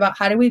instead think about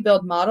how do we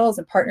build models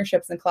and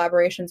partnerships and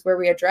collaborations where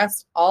we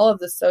address all of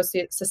the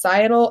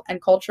societal and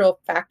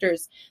cultural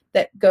factors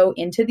that go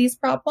into these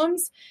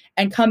problems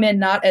and come in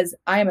not as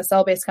I am a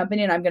cell-based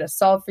company and I'm going to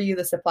solve for you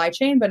the supply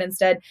chain, but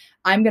instead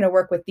I'm going to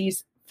work with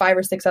these 5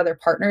 or 6 other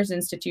partners and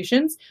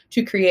institutions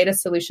to create a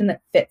solution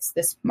that fits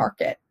this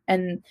market.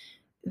 And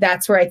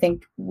that's where I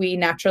think we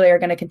naturally are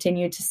going to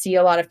continue to see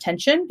a lot of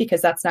tension,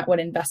 because that's not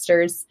what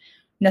investors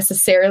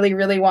necessarily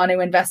really want to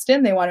invest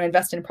in. They want to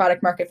invest in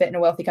product market fit in a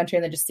wealthy country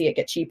and then just see it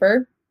get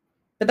cheaper.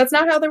 But that's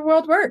not how the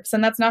world works.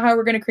 And that's not how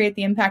we're going to create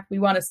the impact we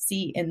want to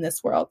see in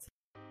this world.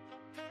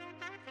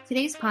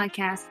 Today's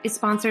podcast is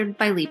sponsored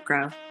by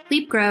LeapGrow.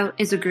 LeapGrow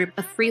is a group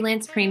of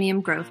freelance premium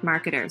growth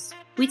marketers.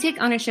 We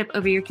take ownership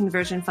over your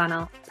conversion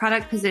funnel,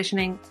 product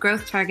positioning,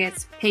 growth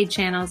targets, paid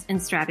channels,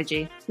 and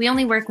strategy. We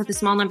only work with a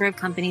small number of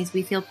companies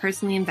we feel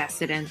personally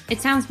invested in. It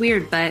sounds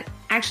weird, but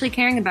actually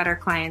caring about our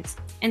clients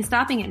and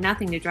stopping at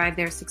nothing to drive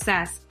their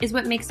success is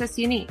what makes us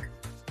unique.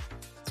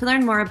 To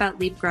learn more about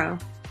LeapGrow,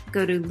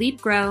 go to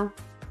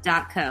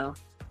leapgrow.co.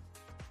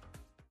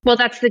 Well,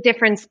 that's the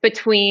difference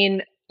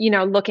between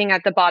looking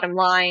at the bottom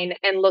line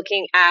and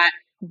looking at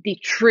the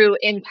true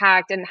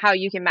impact and how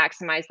you can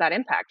maximize that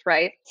impact,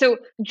 right? So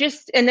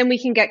and then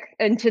we can get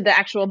into the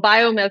actual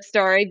biomilk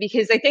story,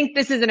 because I think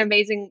this is an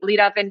amazing lead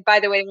up. And by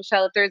the way,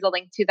 Michelle, if there's a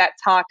link to that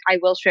talk, I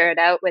will share it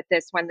out with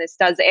this when this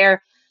does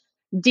air.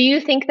 Do you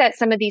think that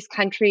some of these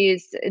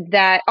countries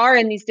that are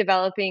in these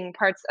developing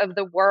parts of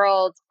the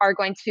world are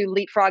going to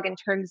leapfrog in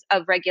terms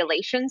of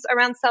regulations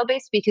around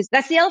cell-based? Because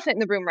that's the elephant in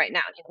the room right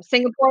now.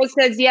 Singapore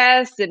says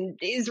yes, and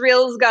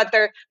Israel's got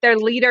their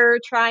leader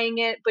trying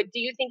it. But do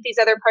you think these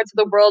other parts of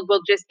the world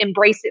will just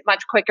embrace it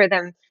much quicker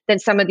than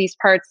some of these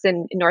parts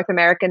in North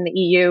America and the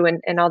EU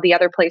and all the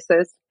other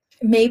places?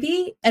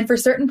 Maybe. And for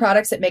certain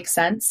products, it makes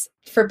sense.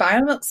 For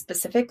biomilk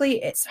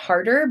specifically, it's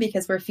harder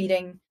because we're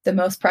feeding the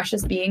most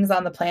precious beings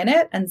on the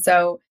planet. And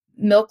so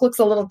milk looks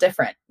a little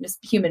different,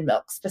 just human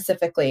milk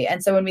specifically.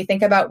 And so when we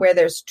think about where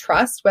there's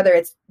trust, whether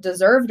it's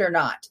deserved or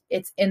not,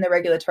 it's in the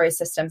regulatory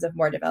systems of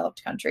more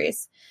developed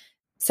countries.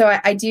 So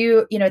I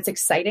do, it's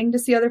exciting to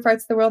see other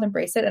parts of the world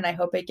embrace it. And I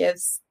hope it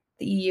gives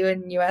the EU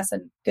and US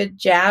a good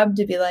jab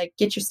to be like,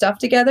 get your stuff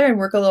together and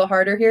work a little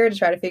harder here to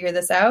try to figure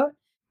this out.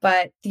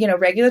 But,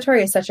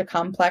 regulatory is such a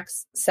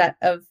complex set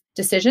of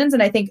decisions.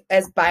 And I think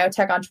as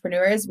biotech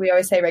entrepreneurs, we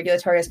always say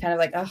regulatory is kind of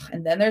like, oh,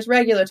 and then there's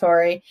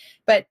regulatory.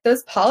 But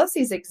those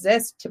policies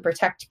exist to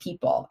protect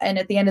people. And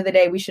at the end of the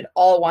day, we should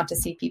all want to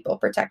see people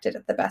protected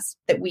at the best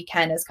that we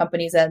can as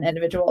companies and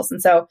individuals.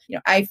 And so,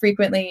 I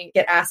frequently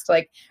get asked,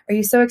 like, are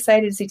you so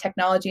excited to see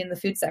technology in the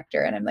food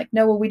sector? And I'm like,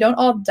 no, well, we don't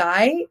all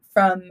die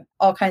from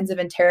all kinds of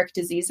enteric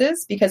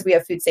diseases because we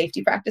have food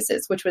safety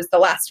practices, which was the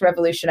last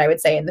revolution, I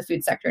would say, in the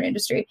food sector and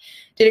industry.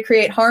 Did it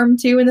create harm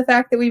too in the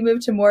fact that we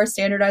moved to more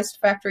standardized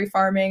factory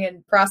farming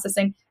and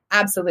processing?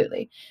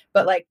 Absolutely.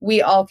 But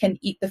we all can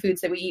eat the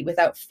foods that we eat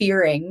without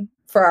fearing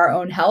for our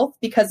own health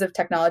because of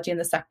technology in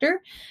the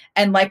sector.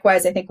 And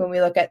likewise, I think when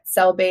we look at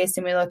cell-based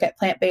and we look at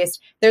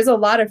plant-based, there's a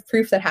lot of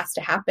proof that has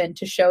to happen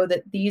to show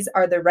that these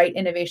are the right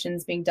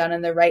innovations being done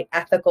in the right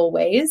ethical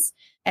ways.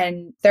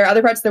 And there are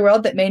other parts of the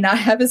world that may not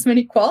have as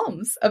many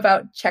qualms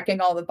about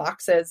checking all the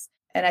boxes.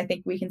 And I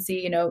think we can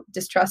see,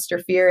 distrust or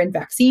fear in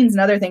vaccines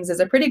and other things as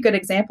a pretty good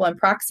example and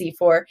proxy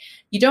for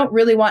you don't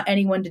really want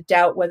anyone to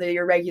doubt whether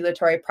your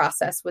regulatory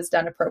process was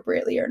done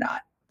appropriately or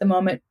not. The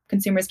moment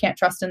consumers can't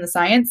trust in the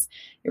science,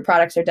 your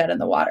products are dead in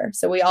the water.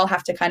 So we all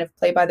have to kind of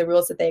play by the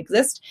rules that they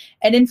exist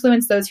and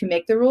influence those who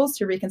make the rules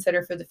to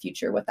reconsider for the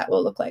future what that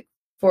will look like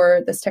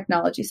for this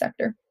technology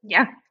sector.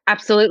 Yeah,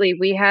 absolutely.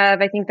 We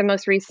have, I think the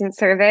most recent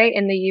survey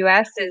in the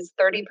US is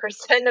 30%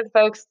 of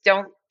folks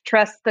don't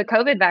trust the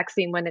COVID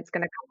vaccine when it's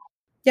going to come.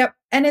 Yep.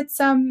 And it's,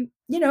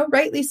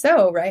 rightly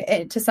so, right?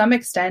 And to some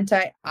extent,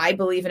 I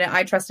believe in it.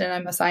 I trust in it.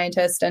 I'm a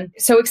scientist and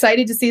so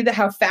excited to see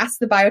how fast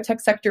the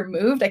biotech sector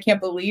moved. I can't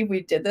believe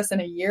we did this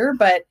in a year,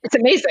 but it's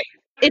amazing.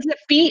 It's a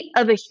feat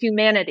of a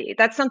humanity.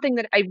 That's something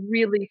that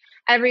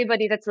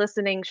everybody that's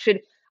listening should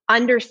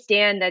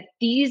understand, that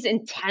these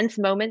intense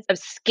moments of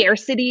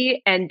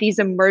scarcity and these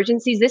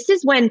emergencies, this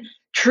is when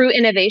true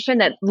innovation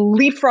that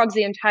leapfrogs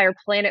the entire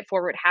planet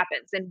forward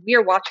happens. And we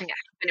are watching it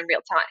happen in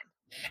real time.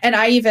 And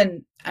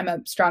I'm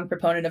a strong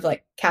proponent of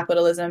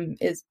capitalism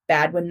is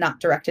bad when not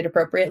directed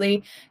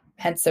appropriately,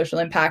 hence social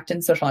impact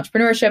and social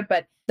entrepreneurship.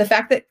 But the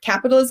fact that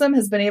capitalism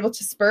has been able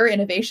to spur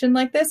innovation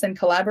like this and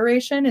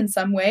collaboration in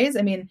some ways,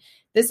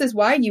 this is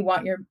why you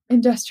want your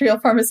industrial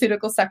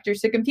pharmaceutical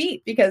sectors to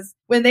compete, because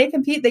when they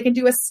compete, they can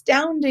do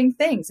astounding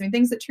things.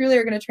 Things that truly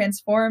are going to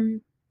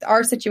transform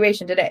our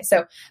situation today.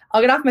 So I'll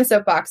get off my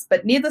soapbox,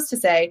 but needless to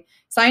say,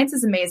 science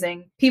is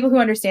amazing. People who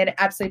understand it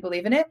absolutely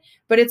believe in it,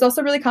 but it's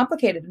also really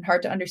complicated and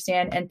hard to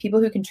understand. And people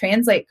who can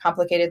translate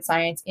complicated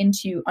science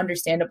into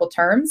understandable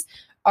terms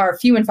are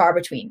few and far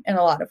between in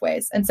a lot of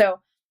ways. And so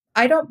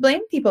I don't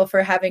blame people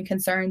for having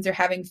concerns or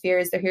having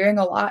fears. They're hearing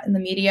a lot in the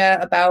media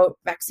about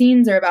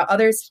vaccines or about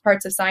other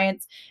parts of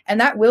science, and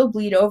that will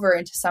bleed over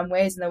into some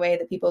ways in the way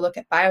that people look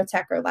at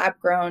biotech or lab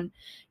grown.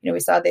 We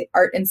saw the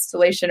art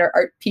installation or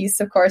art piece,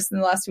 of course, in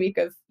the last week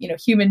of,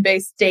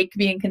 human-based steak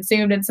being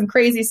consumed and some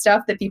crazy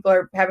stuff that people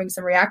are having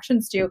some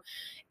reactions to,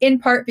 in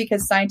part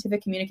because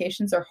scientific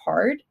communications are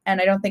hard.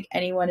 And I don't think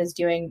anyone is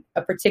doing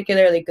a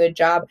particularly good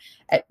job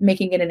at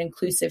making it an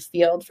inclusive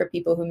field for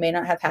people who may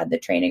not have had the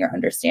training or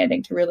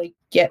understanding to really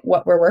get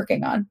what we're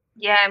working on.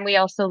 Yeah, and we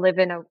also live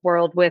in a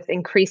world with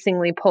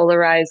increasingly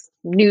polarized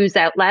news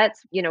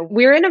outlets.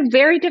 We're in a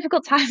very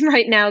difficult time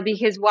right now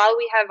because while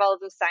we have all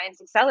of the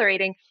science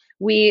accelerating,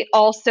 we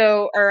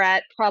also are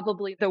at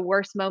probably the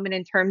worst moment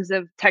in terms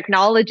of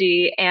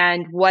technology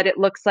and what it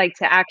looks like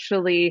to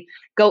actually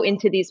go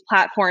into these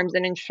platforms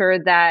and ensure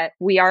that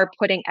we are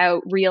putting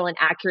out real and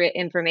accurate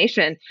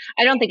information.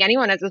 I don't think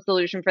anyone has a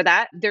solution for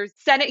that. There's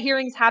Senate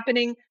hearings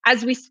happening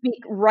as we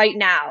speak right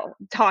now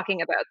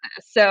talking about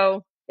this.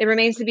 So it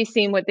remains to be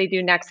seen what they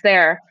do next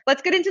there.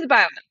 Let's get into the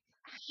biomilk.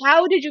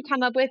 How did you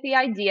come up with the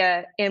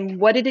idea and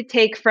what did it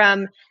take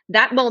from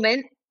that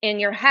moment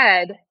in your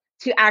head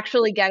to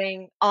actually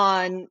getting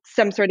on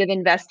some sort of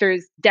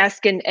investor's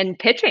desk and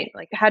pitching?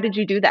 How did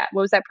you do that?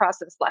 What was that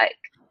process like?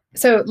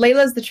 So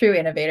Layla's the true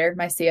innovator,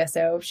 my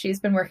CSO.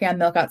 She's been working on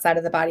milk outside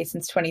of the body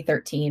since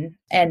 2013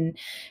 and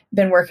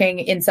been working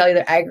in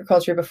cellular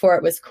agriculture before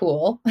it was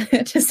cool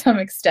to some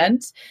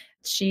extent.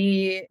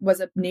 She was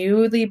a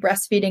newly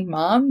breastfeeding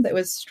mom that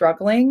was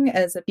struggling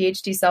as a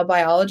PhD cell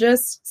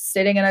biologist,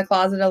 sitting in a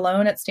closet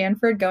alone at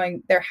Stanford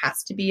going, there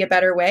has to be a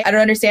better way. I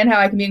don't understand how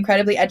I can be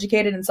incredibly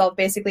educated and solve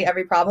basically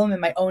every problem and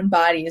my own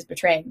body is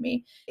betraying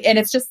me. And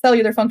it's just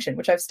cellular function,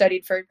 which I've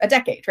studied for a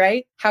decade,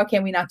 right? How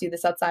can we not do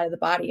this outside of the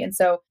body? And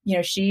so,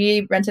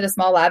 she rented a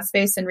small lab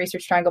space in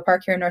Research Triangle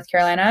Park here in North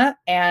Carolina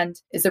and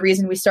is the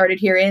reason we started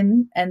here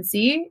in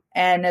NC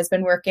and has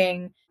been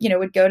working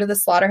would go to the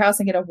slaughterhouse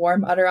and get a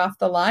warm udder off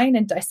the line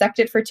and dissect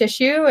it for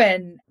tissue,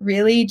 and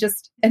really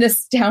just an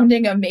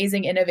astounding,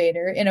 amazing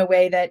innovator in a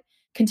way that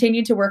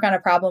continued to work on a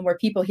problem where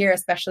people here,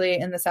 especially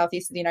in the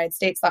southeast of the United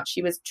States, thought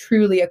she was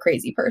truly a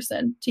crazy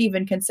person to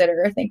even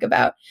consider or think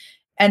about.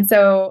 And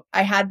so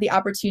I had the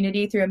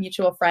opportunity through a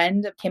mutual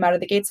friend, came out of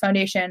the Gates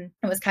Foundation,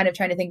 and was kind of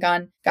trying to think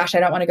on, gosh, I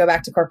don't want to go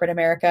back to corporate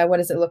America. What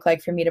does it look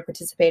like for me to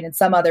participate in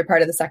some other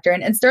part of the sector?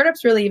 And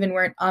startups really even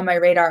weren't on my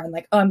radar and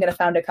like, oh, I'm going to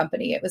found a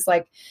company. It was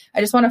like,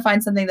 I just want to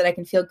find something that I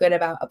can feel good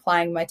about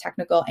applying my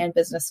technical and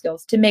business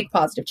skills to make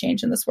positive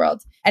change in this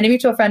world. And a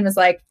mutual friend was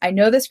like, I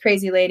know this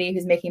crazy lady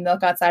who's making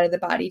milk outside of the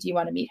body. Do you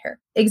want to meet her?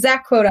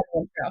 Exact quote on the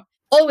intro.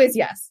 Always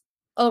yes.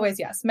 Always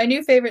yes. My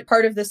new favorite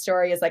part of this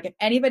story is like, if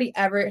anybody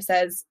ever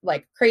says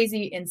like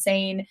crazy,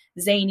 insane,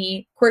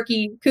 zany,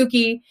 quirky,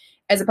 kooky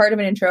as a part of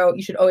an intro,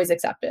 you should always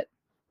accept it,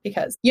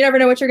 because you never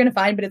know what you're going to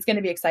find, but it's going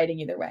to be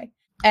exciting either way.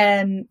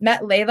 And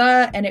met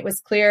Layla, and it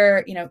was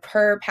clear,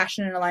 her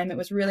passion and alignment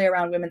was really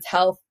around women's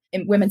health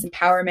and women's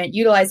empowerment,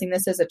 utilizing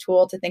this as a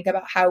tool to think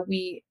about how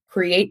we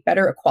create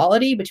better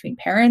equality between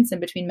parents and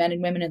between men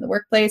and women in the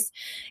workplace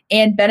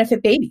and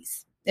benefit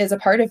babies is a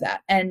part of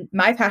that. And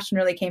my passion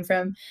really came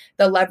from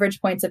the leverage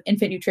points of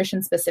infant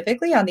nutrition,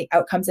 specifically on the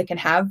outcomes it can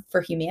have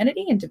for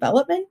humanity and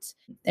development,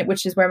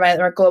 which is where my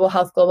global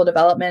health, global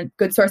development,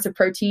 good source of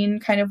protein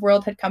kind of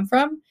world had come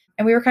from.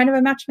 And we were kind of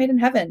a match made in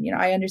heaven.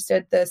 I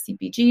understood the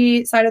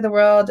CPG side of the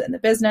world and the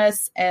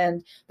business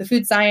and the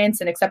food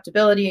science and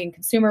acceptability and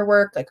consumer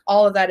work. Like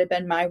all of that had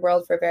been my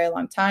world for a very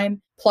long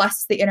time,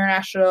 plus the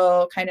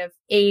international kind of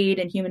aid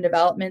and human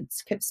development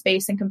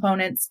space and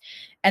components.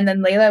 And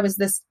then Layla was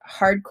this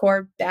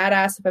hardcore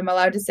badass, if I'm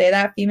allowed to say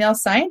that, female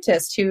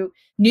scientist who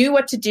knew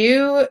what to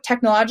do,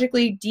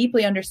 technologically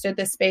deeply understood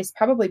this space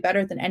probably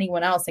better than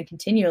anyone else and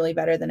continually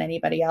better than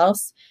anybody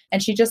else.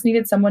 And she just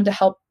needed someone to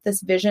help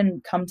this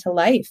vision come to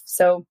life.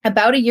 So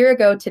about a year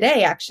ago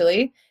today,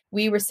 actually,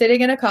 we were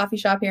sitting in a coffee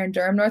shop here in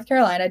Durham, North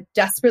Carolina,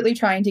 desperately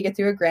trying to get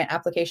through a grant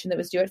application that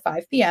was due at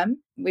 5 p.m.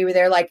 We were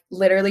there like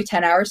literally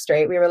 10 hours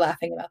straight. We were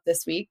laughing about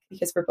this week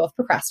because we're both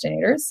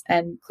procrastinators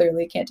and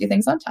clearly can't do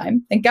things on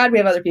time. Thank God we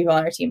have other people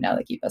on our team now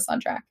that keep us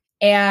on track.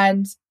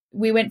 And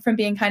we went from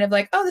being kind of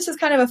like, oh, this is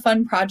kind of a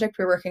fun project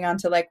we're working on,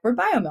 to like, we're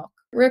BioMilk.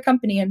 We're a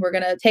company and we're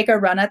going to take a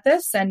run at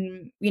this.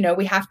 And,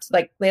 we have to,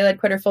 like, Layla had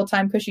quit her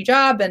full-time cushy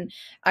job and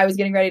I was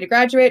getting ready to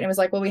graduate, and it was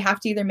like, well, we have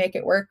to either make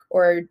it work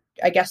or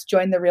I guess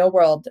join the real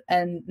world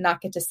and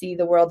not get to see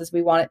the world as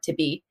we want it to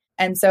be.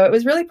 And so it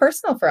was really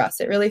personal for us.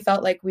 It really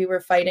felt like we were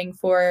fighting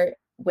for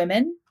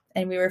women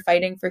and we were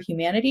fighting for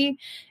humanity,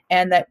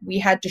 and that we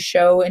had to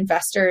show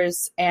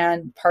investors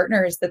and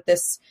partners that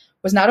this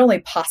was not only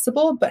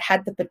possible, but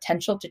had the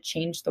potential to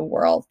change the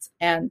world.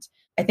 And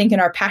I think in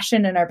our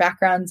passion and our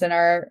backgrounds and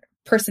our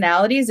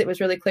personalities, it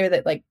was really clear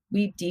that like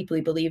we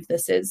deeply believe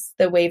this is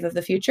the wave of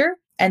the future,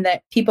 and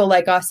that people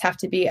like us have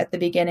to be at the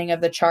beginning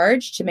of the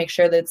charge to make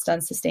sure that it's done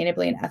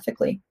sustainably and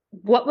ethically.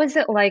 What was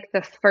it like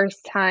the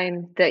first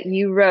time that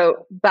you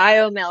wrote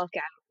BioMilk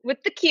out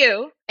with the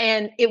Q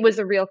and it was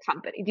a real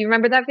company? Do you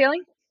remember that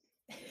feeling?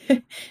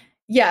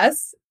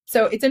 Yes.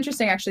 So it's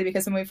interesting actually,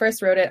 because when we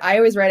first wrote it, I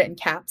always write it in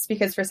caps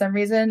because for some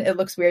reason it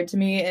looks weird to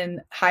me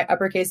in high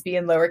uppercase B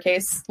and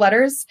lowercase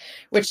letters,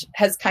 which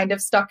has kind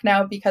of stuck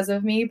now because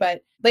of me.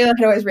 But Layla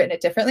had always written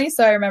it differently.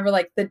 So I remember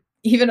like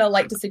even a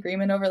light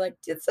disagreement over like,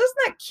 doesn't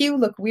that Q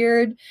look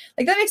weird?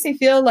 Like that makes me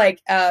feel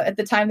like at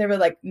the time there were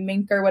like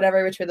Mink or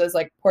whatever, which were those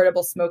like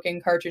portable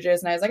smoking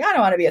cartridges. And I was like, I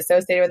don't want to be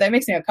associated with that. It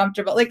makes me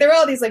uncomfortable. Like there were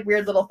all these like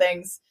weird little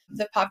things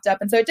that popped up.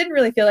 And so it didn't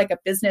really feel like a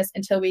business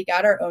until we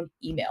got our own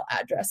email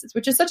addresses,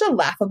 which is such a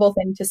laughable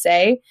thing to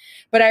say.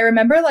 But I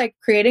remember like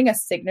creating a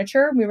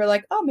signature. We were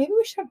like, oh, maybe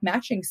we should have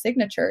matching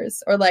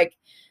signatures, or like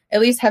at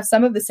least have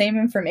some of the same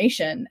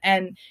information,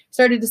 and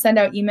started to send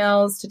out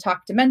emails to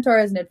talk to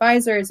mentors and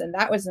advisors. And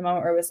that was the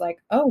moment where it was like,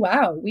 oh,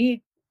 wow,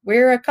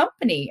 we're a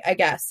company, I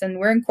guess, and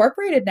we're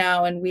incorporated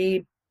now. And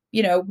we,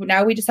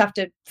 now we just have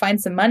to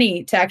find some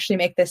money to actually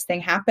make this thing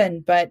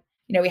happen. But,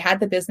 we had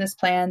the business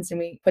plans and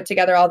we put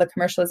together all the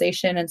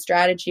commercialization and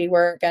strategy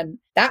work. And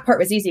that part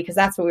was easy because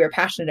that's what we were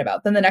passionate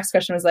about. Then the next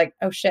question was like,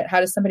 oh shit,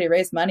 how does somebody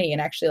raise money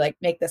and actually like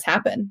make this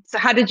happen? So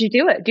how did you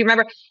do it? Do you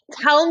remember?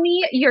 Tell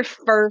me your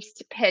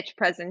first pitch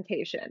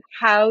presentation.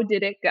 How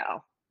did it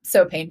go?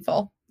 So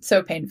painful.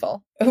 So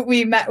painful.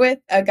 We met with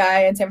a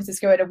guy in San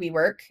Francisco at a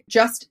WeWork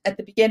just at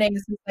the beginning.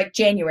 This was like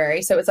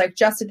January. So it was like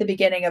just at the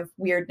beginning of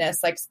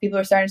weirdness. Like people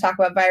were starting to talk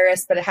about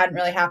virus, but it hadn't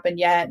really happened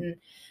yet. And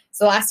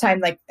so last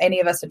time, like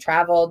any of us had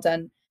traveled,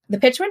 and the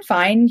pitch went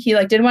fine. He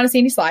like didn't want to see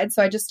any slides.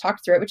 So I just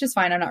talked through it, which is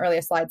fine. I'm not really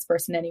a slides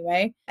person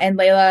anyway. And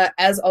Layla,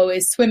 as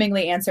always,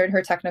 swimmingly answered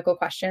her technical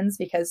questions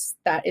because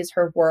that is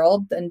her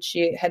world. And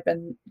she had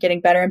been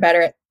getting better and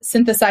better at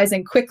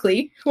synthesizing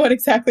quickly what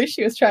exactly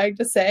she was trying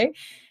to say.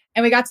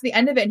 And we got to the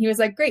end of it and he was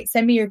like, great,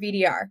 send me your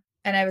VDR.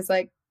 And I was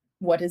like,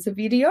 what is a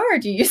VDR,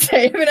 do you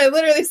say? I mean, I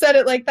literally said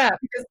it like that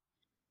because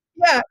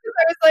Yeah, 'cause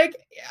I was like,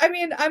 I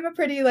mean, I'm a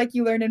pretty like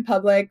you learn in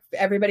public.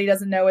 Everybody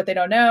doesn't know what they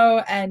don't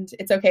know, and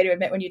it's okay to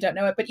admit when you don't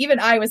know it. But even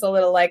I was a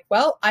little like,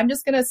 well, I'm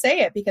just gonna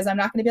say it because I'm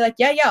not gonna be like,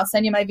 yeah, I'll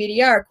send you my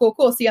VDR.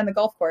 Cool, see you on the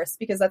golf course,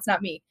 because that's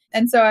not me.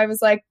 And so I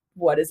was like,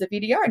 what is a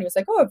VDR? And he was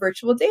like, oh, a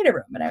virtual data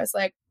room. And I was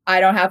like,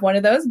 I don't have one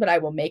of those, but I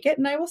will make it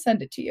and I will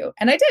send it to you.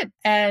 And I did.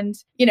 And,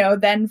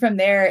 then from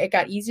there, it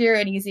got easier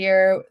and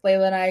easier.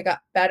 Layla and I got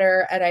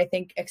better at, I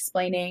think,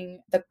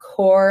 explaining the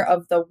core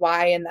of the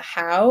why and the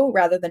how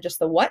rather than just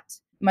the what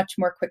much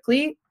more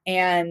quickly.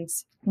 And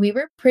we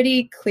were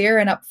pretty clear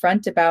and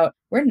upfront about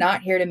we're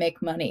not here to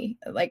make money.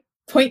 Like,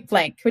 point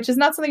blank, which is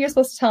not something you're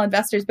supposed to tell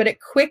investors, but it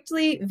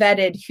quickly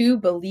vetted who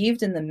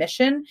believed in the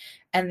mission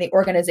and the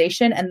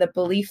organization and the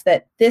belief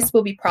that this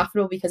will be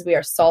profitable because we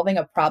are solving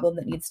a problem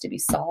that needs to be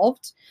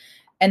solved,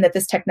 and that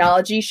this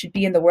technology should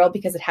be in the world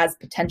because it has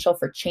potential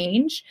for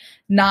change,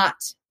 not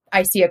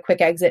I see a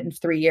quick exit in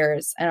 3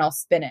 years and I'll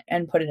spin it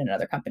and put it in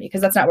another company,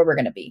 because that's not where we're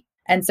going to be.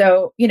 And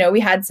so, we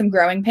had some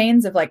growing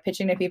pains of like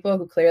pitching to people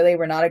who clearly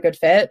were not a good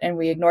fit, and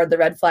we ignored the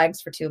red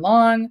flags for too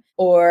long,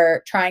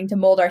 or trying to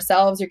mold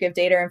ourselves or give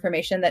data or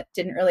information that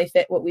didn't really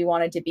fit what we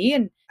wanted to be.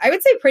 And I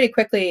would say pretty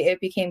quickly, it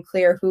became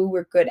clear who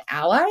were good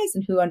allies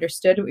and who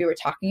understood what we were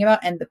talking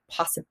about and the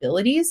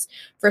possibilities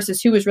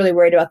versus who was really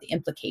worried about the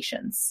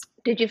implications.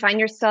 Did you find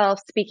yourself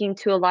speaking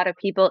to a lot of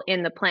people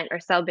in the plant or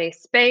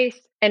cell-based space?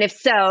 And if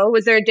so,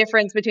 was there a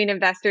difference between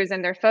investors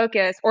and their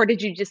focus? Or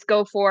did you just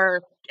go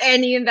for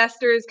any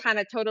investors kind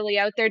of totally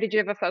out there? Did you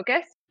have a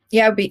focus?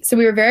 Yeah, so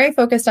we were very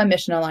focused on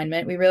mission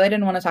alignment. We really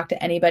didn't want to talk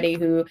to anybody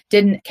who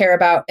didn't care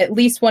about at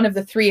least one of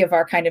the three of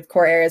our kind of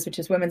core areas, which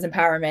is women's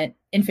empowerment,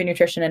 infant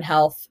nutrition and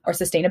health, or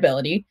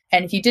sustainability.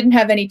 And if you didn't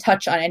have any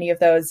touch on any of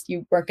those,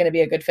 you weren't going to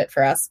be a good fit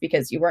for us,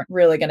 because you weren't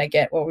really going to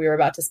get what we were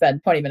about to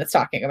spend 20 minutes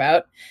talking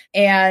about.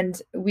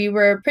 And we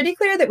were pretty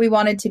clear that we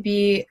wanted to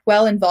be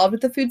well involved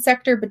with the food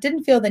sector, but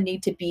didn't feel the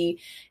need to be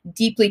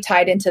deeply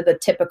tied into the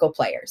typical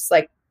players.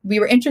 Like, we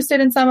were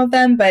interested in some of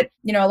them, but,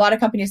 a lot of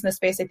companies in the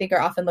space, I think,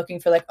 are often looking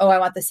for like, oh, I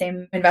want the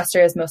same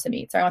investor as Mosa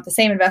Meats, or I want the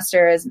same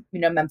investor as,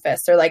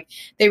 Memphis, or like,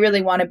 they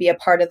really want to be a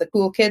part of the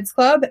cool kids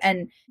club.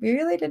 And we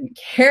really didn't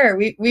care.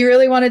 We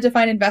really wanted to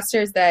find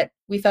investors that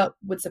we felt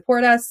would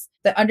support us,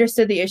 that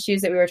understood the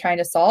issues that we were trying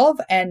to solve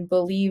and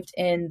believed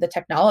in the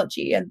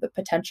technology and the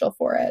potential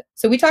for it.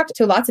 So we talked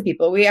to lots of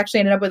people. We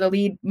actually ended up with a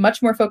lead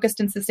much more focused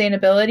in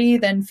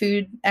sustainability than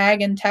food,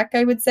 ag, and tech,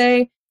 I would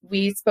say.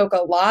 We spoke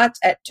a lot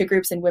to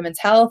groups in women's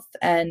health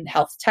and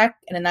health tech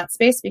and in that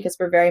space, because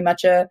we're very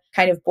much a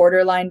kind of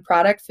borderline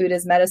product, food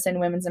as medicine,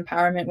 women's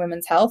empowerment,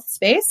 women's health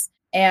space.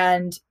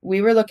 And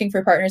we were looking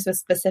for partners with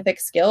specific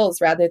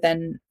skills rather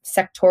than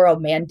sectoral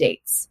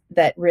mandates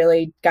that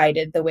really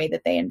guided the way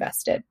that they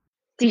invested.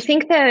 Do you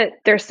think that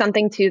there's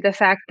something to the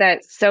fact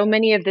that so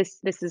many of this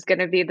is going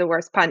to be the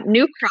worst pun,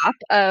 new crop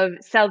of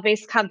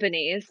cell-based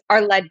companies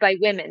are led by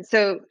women?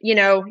 So,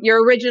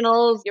 your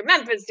originals, your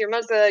Memphis, your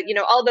Mosa,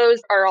 all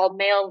those are all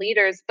male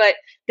leaders, but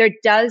there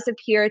does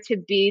appear to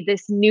be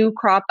this new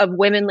crop of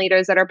women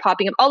leaders that are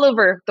popping up all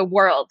over the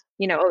world,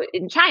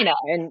 in China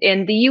and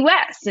in the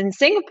US and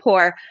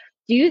Singapore.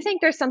 Do you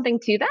think there's something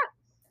to that?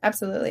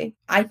 Absolutely.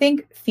 I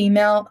think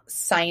female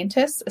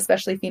scientists,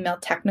 especially female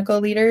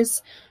technical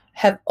leaders,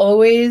 have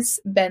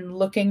always been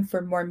looking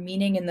for more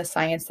meaning in the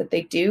science that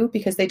they do,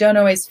 because they don't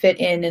always fit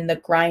in the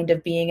grind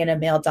of being in a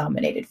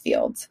male-dominated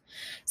field.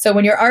 So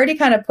when you're already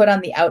kind of put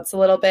on the outs a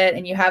little bit,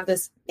 and you have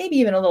this maybe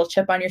even a little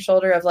chip on your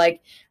shoulder of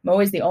like, I'm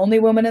always the only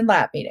woman in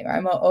lab meeting, or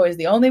I'm always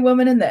the only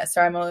woman in this,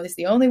 or I'm always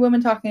the only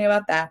woman talking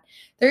about that,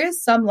 there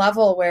is some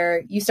level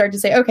where you start to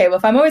say, okay, well,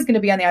 if I'm always going to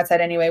be on the outside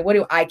anyway, what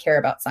do I care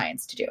about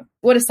science to do?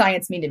 What does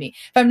science mean to me?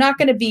 If I'm not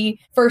going to be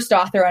first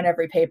author on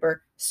every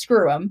paper,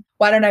 screw them.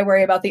 Why don't I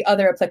worry about the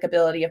other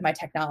applicability of my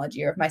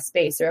technology or of my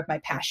space or of my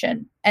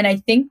passion? And I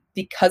think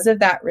because of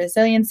that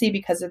resiliency,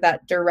 because of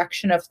that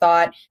direction of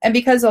thought, and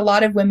because a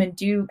lot of women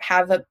do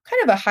have a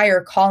kind of a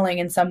higher calling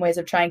in some ways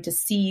of trying to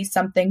see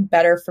something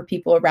better for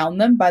people around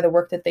them by the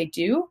work that they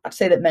do. Not to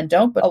say that men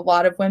don't, but a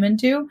lot of women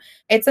do.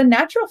 It's a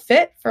natural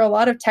fit for a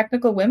lot of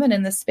technical women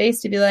in this space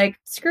to be like,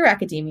 screw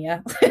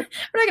academia. I'm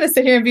not going to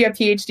sit here and be a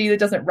PhD that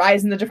doesn't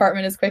rise in the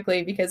department as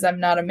quickly because I'm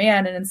not a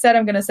man. And instead,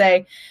 I'm going to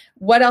say,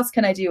 what else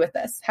can I do with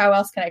this? How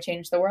else can I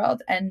change the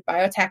world? And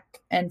biotech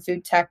and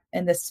food tech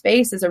in this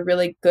space is a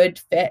really good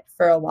fit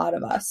for a lot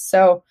of us.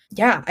 So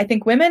yeah, I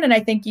think women, and I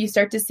think you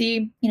start to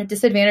see,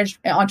 disadvantaged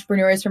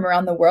entrepreneurs from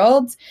around the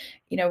world.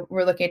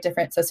 We're looking at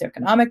different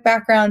socioeconomic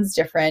backgrounds,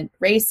 different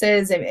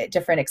races,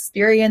 different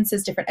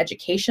experiences, different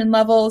education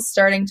levels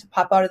starting to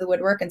pop out of the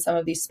woodwork in some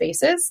of these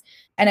spaces.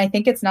 And I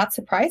think it's not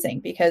surprising,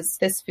 because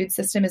this food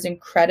system is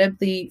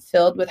incredibly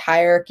filled with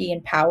hierarchy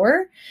and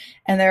power.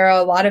 And there are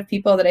a lot of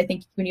people that I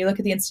think when you look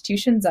at the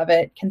institutions of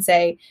it can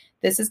say,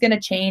 this is going to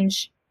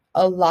change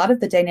a lot of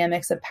the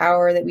dynamics of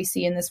power that we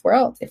see in this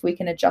world if we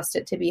can adjust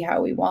it to be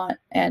how we want.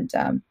 And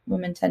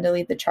women tend to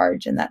lead the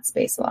charge in that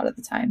space a lot of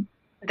the time.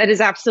 That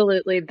has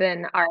absolutely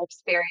been our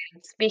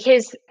experience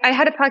because I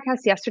had a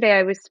podcast yesterday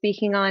I was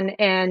speaking on,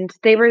 and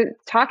they were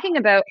talking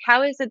about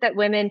how is it that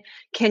women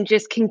can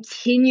just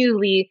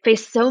continually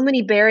face so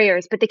many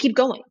barriers, but they keep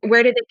going.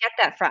 Where did they get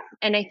that from?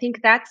 And I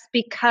think that's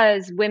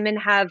because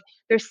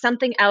there's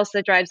something else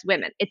that drives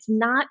women. It's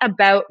not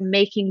about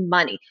making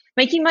money.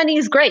 Making money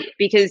is great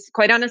because,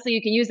 quite honestly,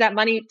 you can use that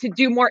money to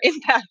do more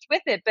impact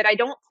with it. But I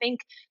don't think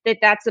that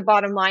that's the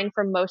bottom line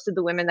for most of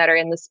the women that are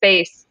in the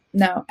space.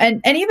 No.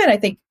 And even I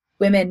think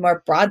women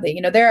more broadly,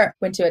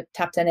 went to a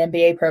top 10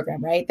 MBA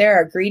program, right? There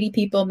are greedy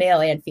people, male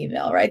and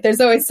female, right?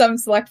 There's always some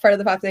select part of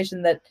the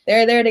population that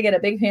they're there to get a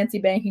big fancy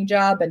banking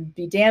job and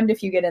be damned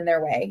if you get in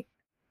their way.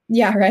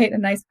 Yeah, right. A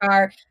nice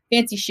car,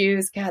 fancy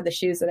shoes. God, the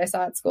shoes that I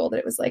saw at school that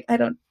it was like, I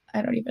don't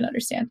even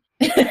understand.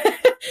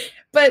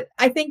 But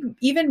I think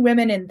even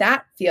women in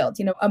that field,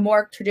 a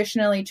more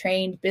traditionally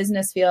trained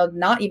business field,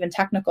 not even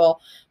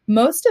technical,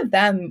 most of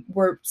them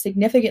were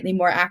significantly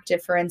more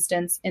active, for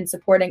instance, in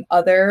supporting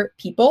other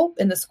people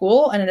in the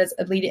school and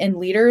in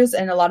leaders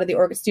and a lot of the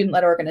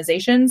student-led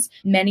organizations.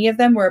 Many of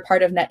them were a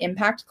part of Net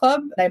Impact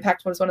Club. Net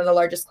Impact was one of the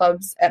largest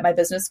clubs at my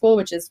business school,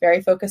 which is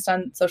very focused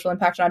on social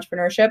impact and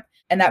entrepreneurship.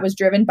 And that was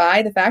driven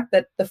by the fact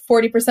that the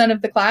 40%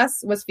 of the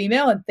class was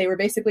female and they were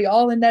basically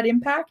all in Net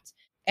Impact.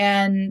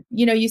 And,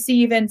 you see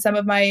even some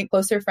of my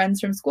closer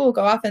friends from school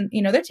go off and,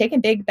 they're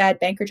taking big, bad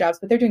banker jobs,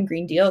 but they're doing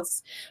green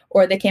deals,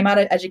 or they came out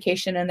of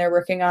education and they're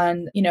working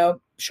on,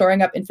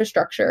 shoring up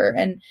infrastructure.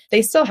 And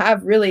they still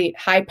have really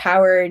high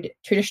powered,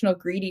 traditional,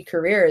 greedy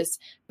careers,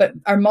 but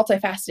are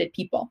multifaceted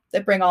people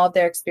that bring all of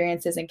their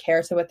experiences and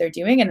care to what they're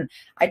doing. And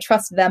I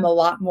trust them a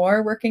lot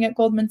more working at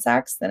Goldman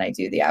Sachs than I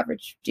do the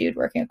average dude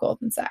working at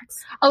Goldman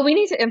Sachs. Oh, we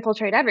need to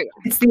infiltrate everyone.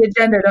 It's the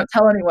agenda. Don't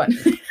tell anyone.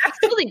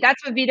 Absolutely.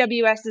 That's what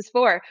VWS is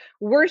for.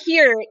 We're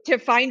here to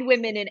find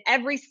women in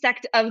every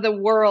sect of the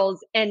world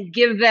and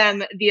give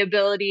them the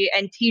ability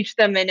and teach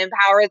them and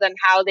empower them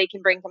how they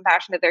can bring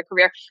compassion to their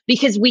career,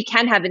 because we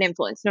can have an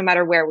influence no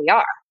matter where we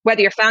are.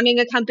 Whether you're founding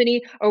a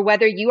company or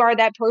whether you are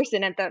that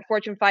person at that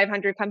Fortune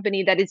 500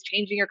 company that is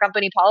changing your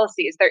company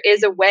policies, there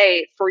is a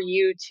way for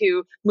you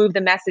to move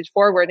the message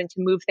forward and to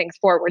move things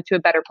forward to a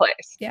better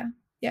place. Yeah.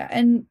 Yeah.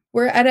 And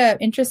we're at an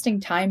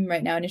interesting time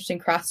right now, an interesting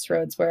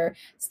crossroads where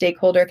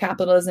stakeholder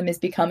capitalism is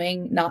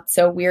becoming not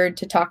so weird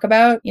to talk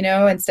about,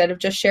 instead of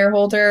just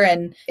shareholder.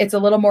 And it's a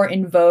little more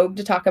in vogue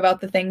to talk about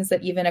the things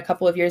that even a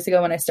couple of years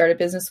ago when I started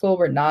business school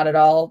were not at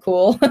all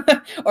cool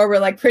or were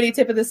like pretty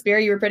tip of the spear.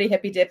 You were pretty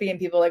hippy dippy and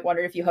people like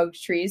wondered if you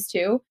hugged trees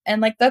too.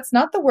 And like, that's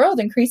not the world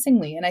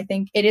increasingly. And I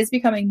think it is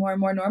becoming more and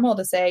more normal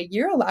to say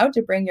you're allowed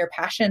to bring your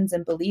passions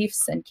and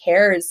beliefs and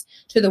cares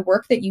to the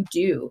work that you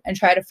do and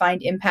try to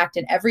find impact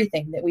in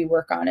everything that we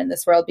work on in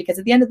this world, because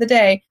at the end of the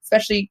day,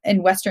 especially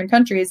in Western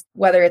countries,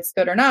 whether it's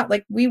good or not,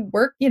 like we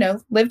work,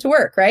 live to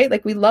work, right?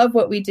 Like we love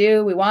what we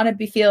do. We want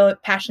to feel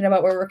passionate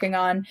about what we're working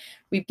on.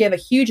 We give a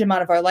huge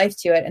amount of our life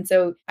to it. And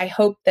so I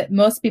hope that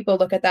most people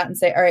look at that and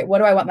say, all right, what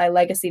do I want my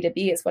legacy to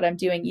be is what I'm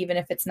doing, even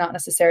if it's not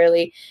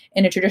necessarily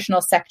in a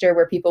traditional sector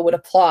where people would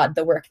applaud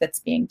the work that's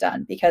being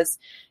done. Because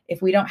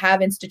if we don't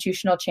have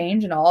institutional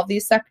change in all of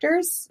these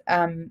sectors,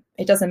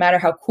 it doesn't matter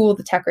how cool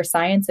the tech or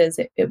science is,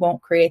 it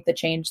won't create the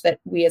change that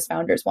we as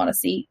founders want to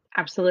see.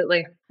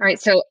 Absolutely. All right.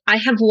 So I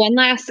have one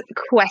last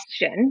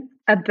question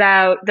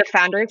about the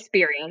founder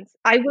experience.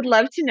 I would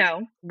love to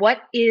know, what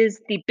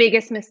is the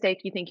biggest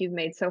mistake you think you've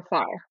made so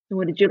far? And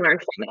what did you learn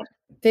from it?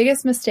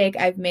 Biggest mistake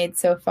I've made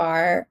so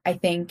far, I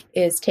think,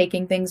 is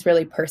taking things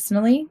really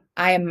personally.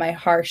 I am my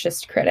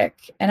harshest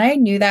critic. And I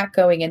knew that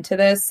going into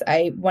this.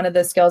 One of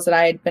the skills that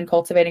I had been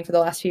cultivating for the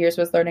last few years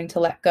was learning to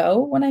let go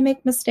when I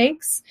make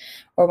mistakes,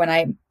 or when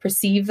I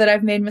perceive that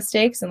I've made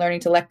mistakes, and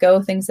learning to let go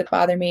of things that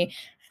bother me.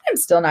 I'm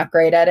still not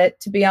great at it,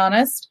 to be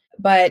honest.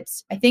 But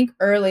I think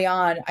early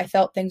on, I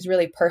felt things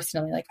really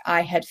personally, like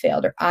I had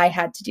failed, or I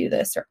had to do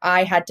this, or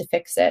I had to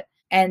fix it.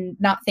 And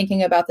not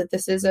thinking about that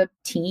this is a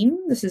team.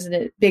 This is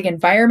a big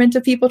environment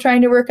of people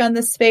trying to work on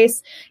this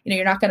space.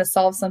 You're not going to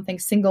solve something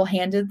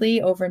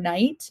single-handedly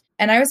overnight.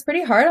 And I was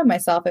pretty hard on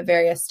myself at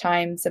various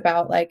times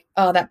about like,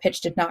 oh, that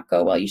pitch did not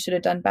go well. You should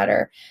have done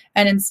better.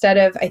 And instead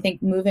of, I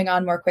think, moving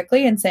on more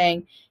quickly and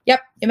saying,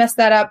 yep, you messed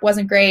that up,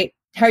 wasn't great.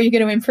 How are you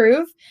going to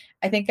improve?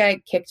 I think I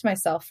kicked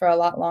myself for a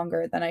lot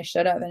longer than I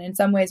should have. And in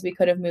some ways, we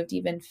could have moved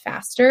even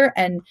faster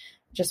and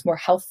just more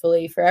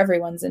healthfully for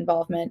everyone's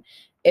involvement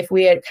if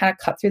we had kind of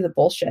cut through the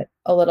bullshit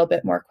a little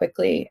bit more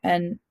quickly.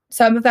 And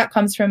some of that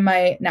comes from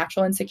my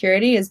natural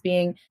insecurity as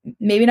being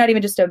maybe not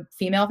even just a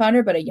female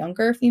founder, but a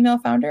younger female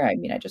founder. I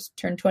mean, I just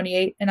turned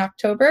 28 in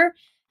October.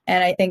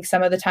 And I think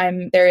some of the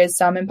time there is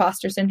some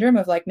imposter syndrome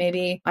of like,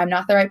 maybe I'm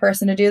not the right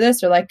person to do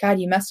this, or like, God,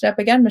 you messed it up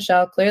again,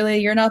 Michelle. Clearly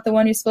you're not the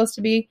one who's supposed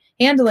to be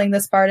handling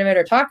this part of it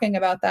or talking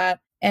about that.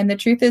 And the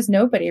truth is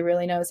nobody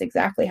really knows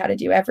exactly how to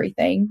do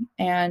everything.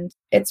 And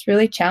it's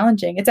really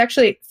challenging. It's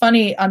actually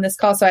funny on this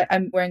call. So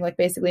I'm wearing like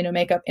basically no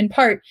makeup, in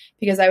part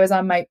because I was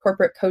on my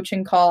corporate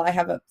coaching call. I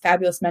have a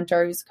fabulous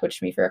mentor who's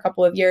coached me for a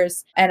couple of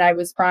years, and I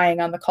was crying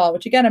on the call,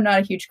 which again, I'm not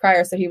a huge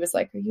crier. So he was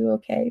like, "Are you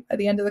okay?" At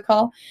the end of the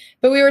call.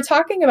 But we were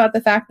talking about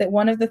the fact that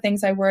one of the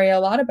things I worry a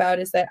lot about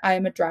is that I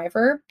am a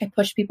driver. I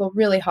push people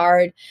really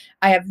hard.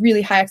 I have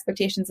really high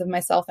expectations of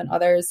myself and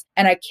others,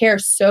 and I care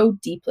so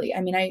deeply.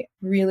 I mean, I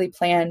really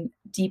plan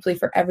deeply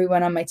for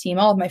everyone on my team,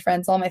 all of my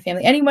friends, all my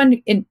family,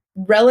 anyone in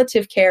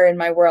relative care in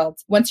my world.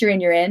 Once you're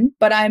in,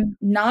 but I'm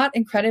not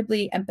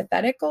incredibly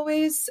empathetic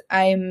always.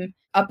 I'm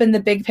up in the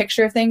big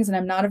picture of things, and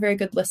I'm not a very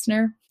good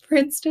listener, for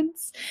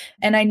instance.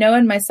 And I know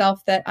in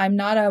myself that I'm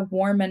not a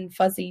warm and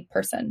fuzzy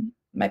person.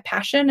 My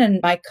passion and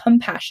my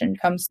compassion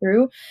comes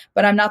through,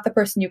 but I'm not the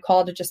person you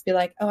call to just be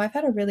like, "Oh, I've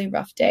had a really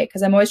rough day,"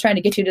 because I'm always trying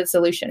to get you to the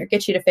solution or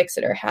get you to fix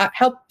it or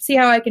help see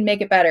how I can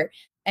make it better.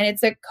 And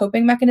it's a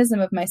coping mechanism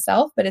of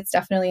myself, but it's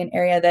definitely an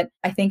area that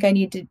I think I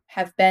need to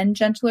have been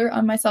gentler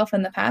on myself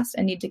in the past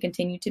and need to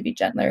continue to be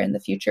gentler in the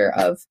future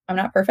of, I'm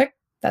not perfect.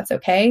 That's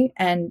okay.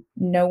 And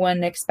no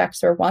one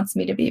expects or wants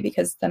me to be,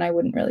 because then I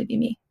wouldn't really be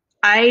me.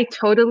 I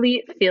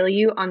totally feel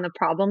you on the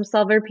problem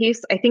solver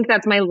piece. I think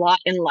that's my lot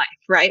in life,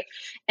 right?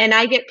 And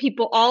I get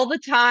people all the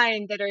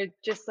time that are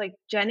just like,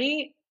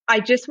 "Jenny, I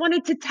just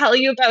wanted to tell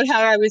you about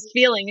how I was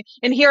feeling.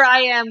 And here I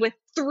am with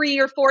 3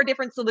 or 4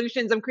 different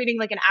solutions. I'm creating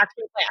like an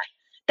action plan."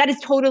 That is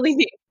totally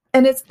me.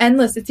 And it's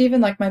endless. It's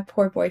even like my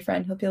poor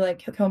boyfriend. He'll be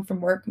like, he'll come home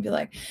from work and be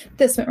like,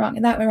 "This went wrong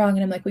and that went wrong."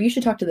 And I'm like, "Well, you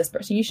should talk to this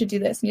person. You should do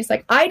this." And he's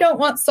like, "I don't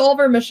want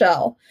solver,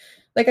 Michelle.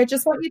 Like, I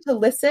just want you to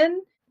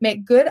listen,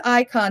 make good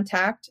eye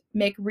contact,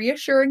 make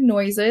reassuring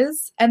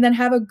noises, and then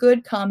have a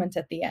good comment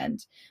at the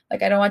end.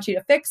 Like, I don't want you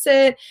to fix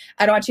it.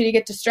 I don't want you to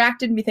get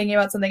distracted and be thinking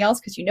about something else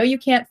because you know you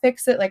can't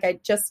fix it. Like,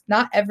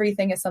 not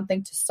everything is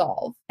something to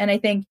solve." And I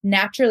think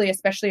naturally,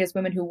 especially as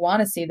women who want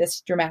to see this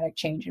dramatic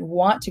change and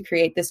want to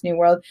create this new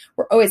world,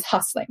 we're always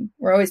hustling.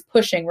 We're always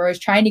pushing. We're always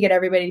trying to get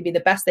everybody to be the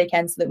best they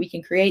can so that we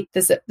can create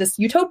this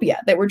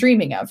utopia that we're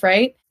dreaming of,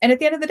 right? And at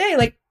the end of the day,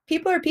 like,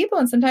 people are people.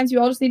 And sometimes you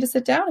all just need to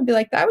sit down and be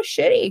like, "That was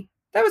shitty.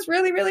 That was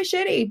really, really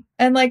shitty.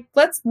 And like,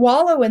 let's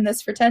wallow in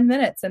this for 10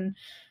 minutes. And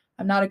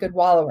I'm not a good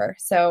wallower.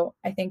 So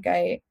I think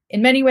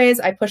in many ways,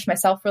 I push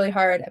myself really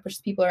hard. I push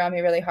the people around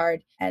me really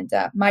hard. And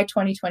my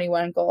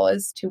 2021 goal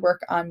is to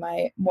work on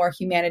my more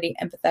humanity,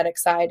 empathetic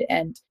side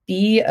and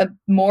be a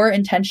more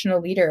intentional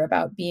leader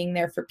about being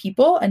there for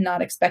people and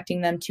not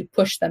expecting them to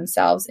push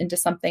themselves into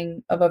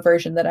something of a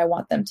version that I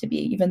want them to be,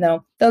 even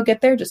though they'll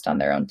get there just on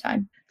their own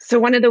time. So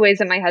one of the ways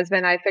that my husband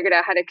and I figured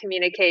out how to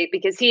communicate,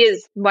 because he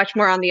is much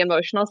more on the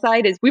emotional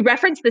side, is we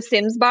reference the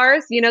Sims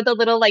bars, the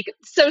little like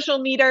social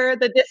meter,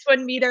 the this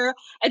one meter.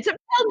 And so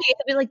tell me,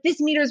 he'll be like,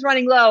 "This meter is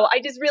running low. I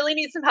just really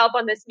need some help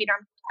on this meter."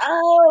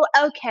 "Oh,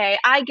 okay.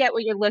 I get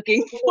what you're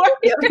looking for."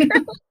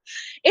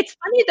 It's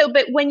funny though,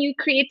 but when you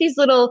create these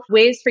little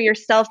ways for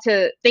yourself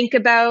to think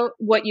about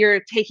what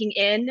you're taking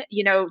in,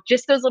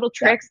 just those little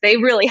tricks, they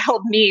really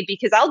help me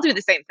because I'll do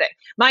the same thing.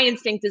 My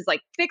instinct is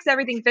like, fix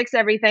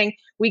everything.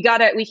 We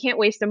can't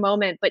waste a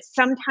moment, but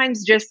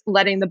sometimes just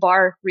letting the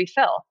bar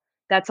refill.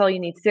 That's all you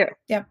need to do.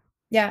 Yeah.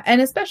 Yeah.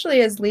 And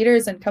especially as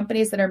leaders and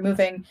companies that are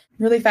moving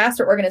really fast,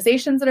 or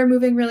organizations that are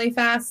moving really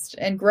fast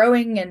and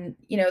growing. And,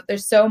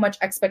 there's so much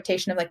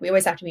expectation of like, we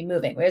always have to be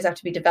moving. We always have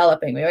to be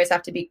developing. We always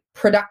have to be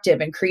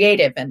productive and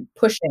creative and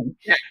pushing.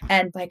 Yeah.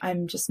 And like,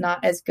 I'm just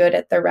not as good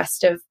at the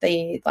rest of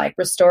the like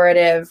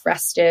restorative,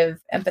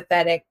 restive,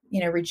 empathetic,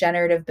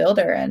 regenerative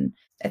builder. And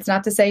it's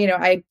not to say,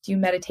 I do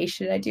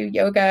meditation, I do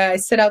yoga, I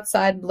sit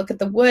outside and look at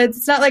the woods.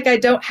 It's not like I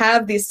don't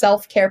have these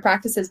self-care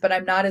practices, but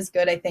I'm not as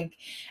good, I think,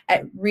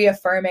 at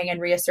reaffirming and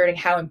reasserting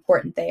how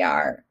important they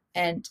are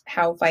and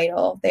how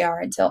vital they are,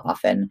 until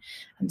often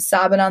I'm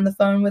sobbing on the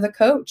phone with a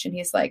coach and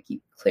he's like,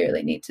 "You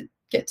clearly need to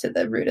get to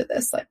the root of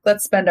this. Like,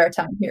 let's spend our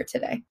time here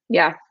today."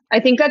 Yeah. I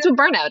think that's what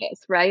burnout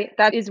is, right?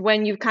 That is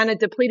when you've kind of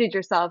depleted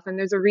yourself, and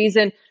there's a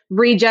reason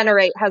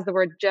regenerate has the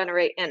word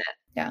generate in it.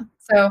 Yeah.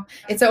 So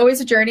it's always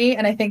a journey.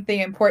 And I think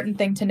the important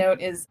thing to note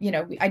is,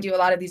 I do a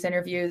lot of these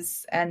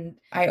interviews and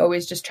I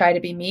always just try to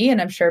be me. And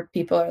I'm sure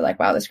people are like,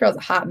 "Wow, this girl's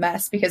a hot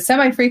mess," because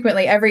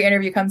semi-frequently every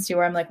interview comes to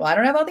where I'm like, "Well, I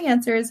don't have all the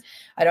answers.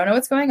 I don't know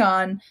what's going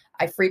on.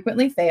 I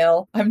frequently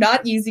fail. I'm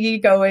not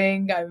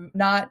easygoing. I'm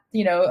not,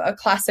 a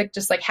classic,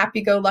 just like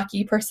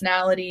happy-go-lucky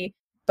personality."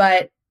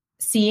 But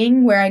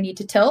seeing where I need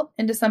to tilt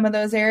into some of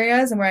those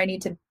areas and where I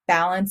need to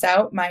balance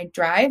out my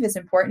drive is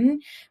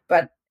important.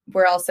 But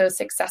we're also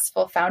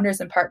successful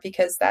founders in part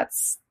because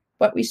that's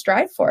what we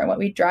strive for, and what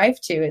we drive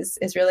to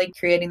is really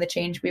creating the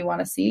change we want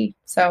to see.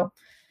 So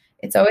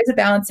it's always a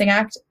balancing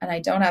act, and I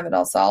don't have it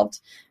all solved.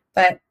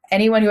 But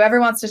anyone who ever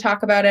wants to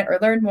talk about it or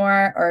learn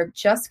more or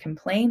just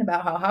complain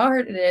about how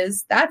hard it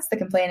is, that's the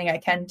complaining I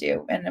can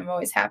do. And I'm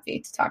always happy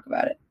to talk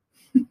about it.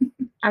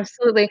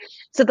 Absolutely.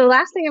 So the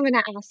last thing I'm going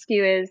to ask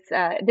you is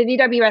the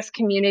VWS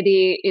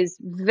community is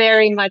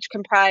very much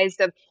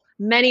comprised of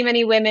many,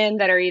 many women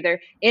that are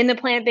either in the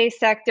plant-based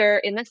sector,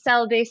 in the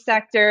cell-based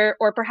sector,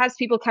 or perhaps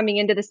people coming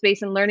into the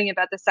space and learning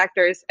about the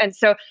sectors. And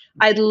so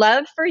I'd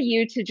love for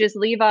you to just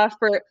leave off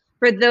for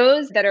For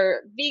those that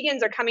are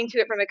vegans or coming to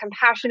it from a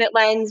compassionate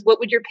lens, what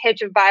would your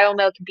pitch of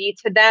BioMilk be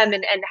to them,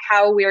 and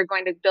how we are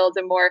going to build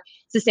a more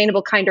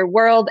sustainable, kinder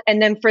world? And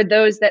then for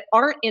those that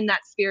aren't in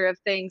that sphere of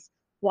things,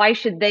 why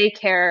should they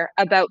care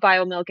about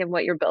BioMilk and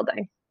what you're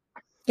building?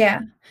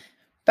 Yeah.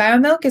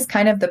 BioMilk is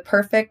kind of the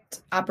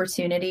perfect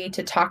opportunity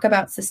to talk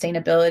about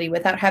sustainability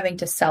without having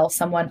to sell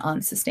someone on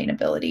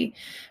sustainability.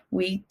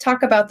 We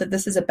talk about that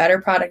this is a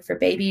better product for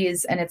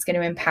babies and it's going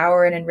to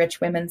empower and enrich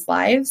women's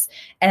lives,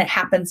 and it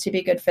happens to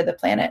be good for the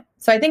planet.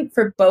 So I think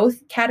for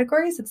both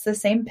categories, it's the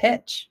same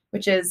pitch,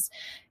 which is,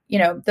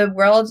 the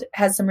world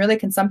has some really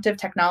consumptive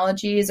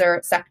technologies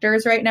or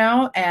sectors right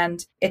now.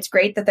 And it's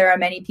great that there are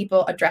many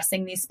people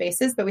addressing these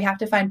spaces, but we have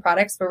to find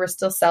products where we're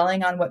still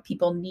selling on what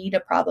people need a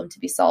problem to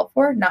be solved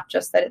for, not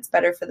just that it's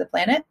better for the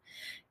planet.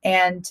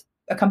 And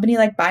a company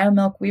like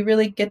BioMilk, we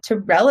really get to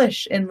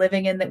relish in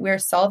living in that we're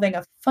solving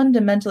a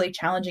fundamentally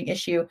challenging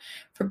issue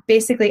for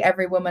basically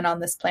every woman on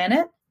this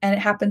planet. And it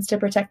happens to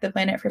protect the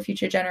planet for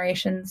future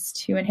generations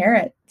to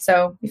inherit.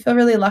 So we feel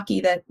really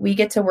lucky that we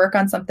get to work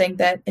on something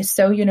that is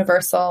so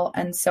universal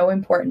and so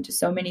important to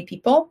so many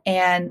people.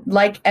 And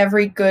like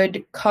every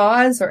good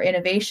cause or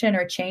innovation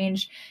or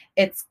change,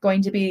 it's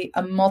going to be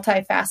a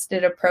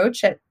multifaceted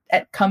approach at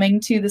coming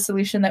to the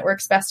solution that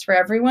works best for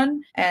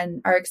everyone,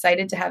 and are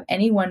excited to have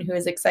anyone who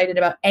is excited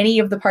about any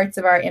of the parts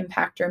of our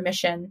impact or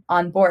mission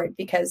on board,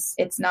 because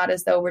it's not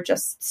as though we're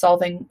just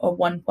solving a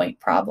 1-point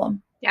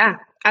problem. Yeah,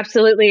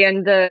 absolutely.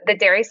 And the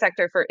dairy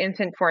sector for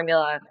infant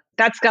formula,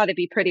 that's got to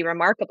be pretty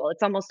remarkable.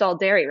 It's almost all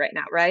dairy right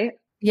now, right?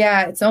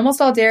 Yeah, it's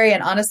almost all dairy.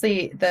 And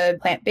honestly, the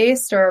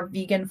plant-based or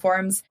vegan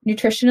forms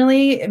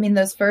nutritionally,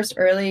 those first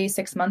early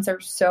 6 months are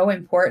so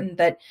important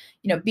that,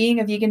 being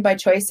a vegan by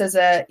choice as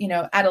a,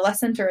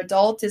 adolescent or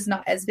adult is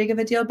not as big of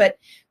a deal. But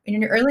in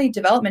your early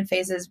development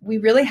phases, we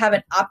really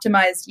haven't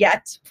optimized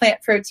yet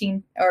plant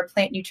protein or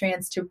plant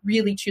nutrients to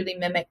really truly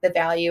mimic the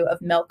value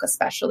of milk,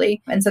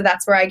 especially. And so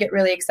that's where I get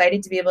really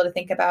excited to be able to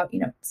think about,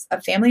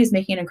 a family is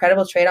making an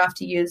incredible trade-off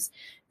to use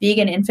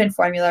vegan infant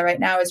formula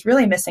right now is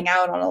really missing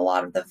out on a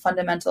lot of the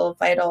fundamental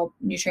vital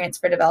nutrients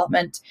for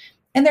development.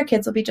 And their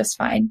kids will be just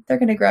fine. They're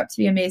going to grow up to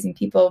be amazing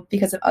people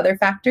because of other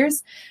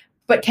factors.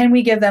 But can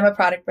we give them a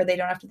product where they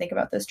don't have to think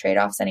about those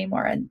trade-offs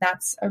anymore? And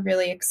that's a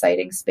really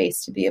exciting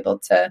space to be able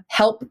to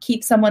help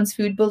keep someone's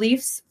food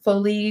beliefs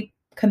fully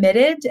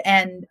committed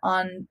and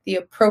on the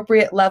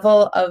appropriate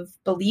level of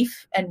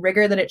belief and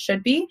rigor that it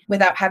should be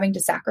without having to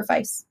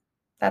sacrifice.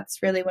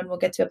 That's really when we'll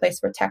get to a place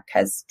where tech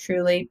has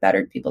truly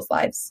bettered people's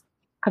lives.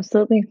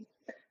 Absolutely.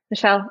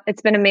 Michelle,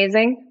 it's been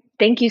amazing.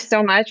 Thank you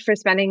so much for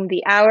spending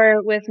the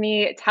hour with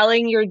me,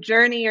 telling your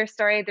journey, your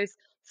story. There's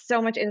so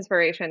much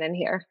inspiration in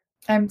here.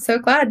 I'm so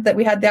glad that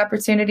we had the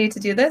opportunity to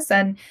do this,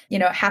 and,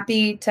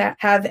 happy to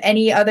have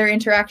any other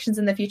interactions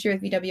in the future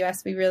with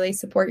VWS. We really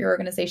support your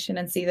organization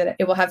and see that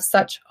it will have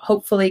such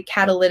hopefully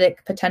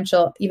catalytic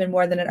potential, even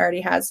more than it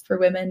already has, for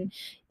women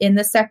in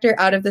the sector,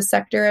 out of the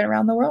sector, and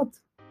around the world.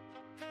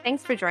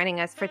 Thanks for joining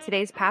us for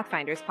today's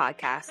Pathfinders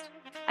podcast.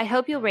 I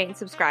hope you'll rate and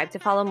subscribe to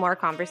follow more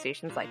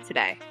conversations like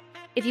today.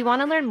 If you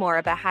want to learn more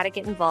about how to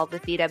get involved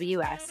with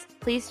VWS,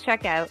 please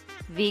check out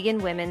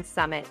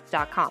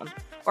veganwomensummit.com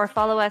or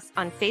follow us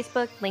on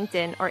Facebook,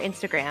 LinkedIn, or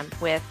Instagram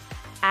with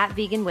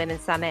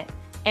 @VeganWomenSummit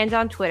and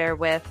on Twitter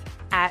with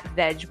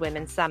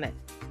 @VegWomenSummit.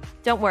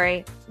 Don't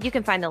worry, you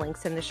can find the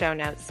links in the show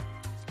notes.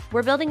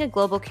 We're building a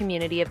global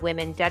community of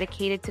women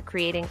dedicated to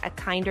creating a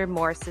kinder,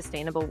 more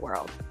sustainable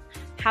world.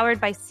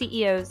 Powered by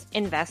CEOs,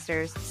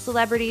 investors,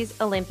 celebrities,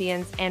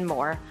 Olympians, and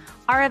more,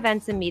 our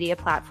events and media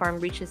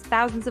platform reaches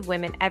thousands of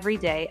women every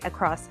day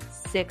across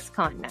 6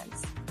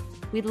 continents.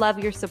 We'd love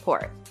your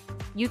support.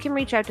 You can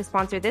reach out to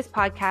sponsor this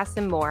podcast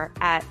and more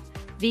at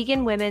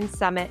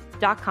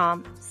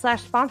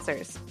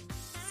veganwomensummit.com/sponsors.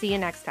 See you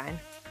next time.